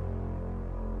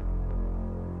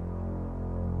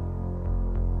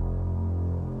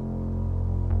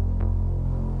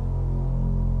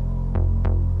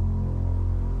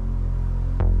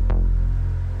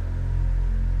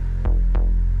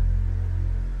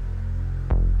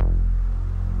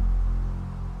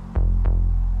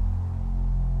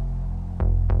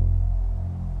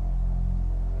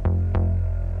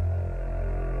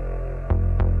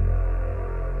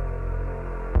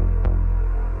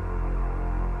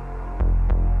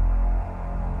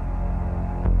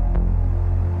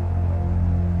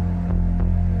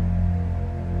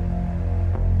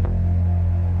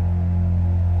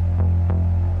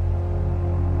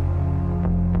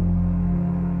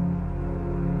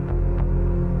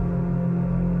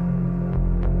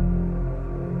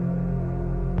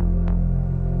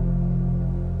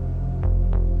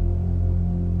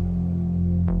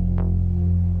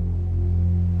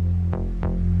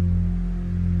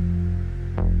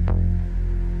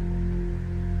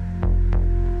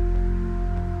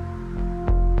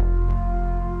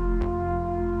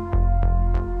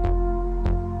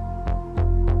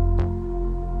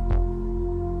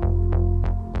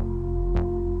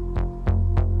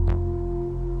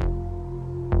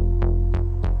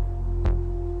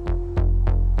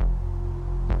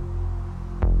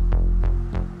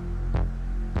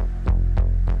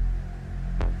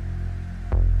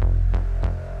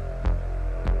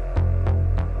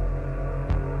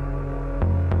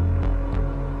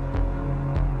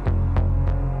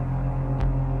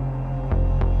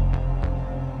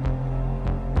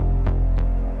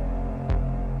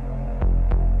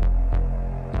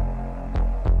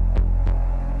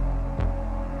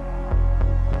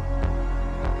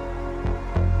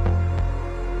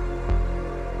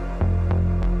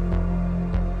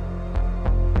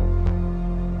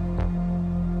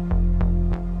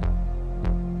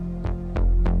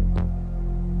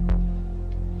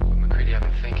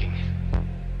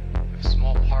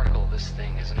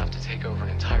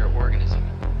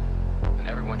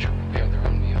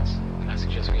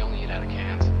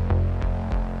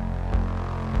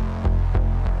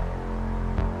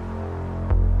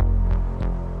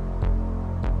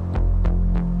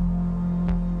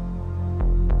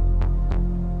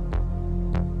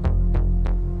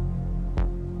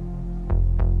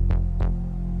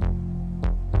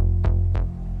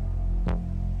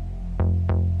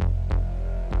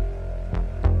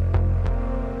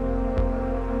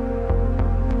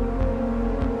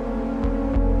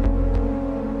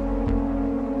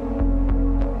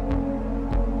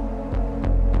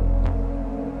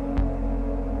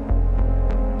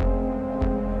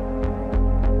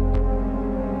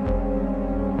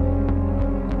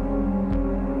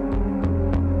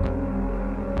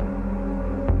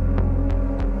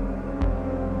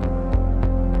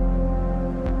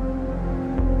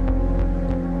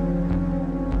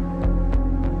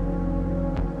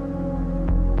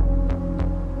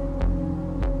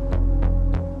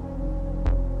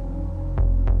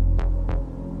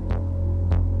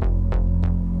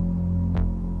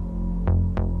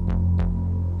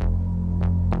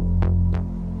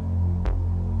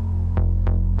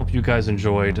 You guys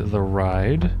enjoyed the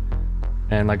ride,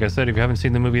 and like I said, if you haven't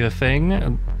seen the movie The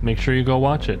Thing, make sure you go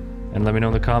watch it and let me know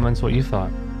in the comments what you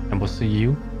thought, and we'll see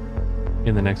you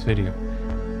in the next video.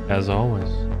 As always,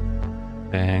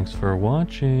 thanks for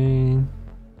watching.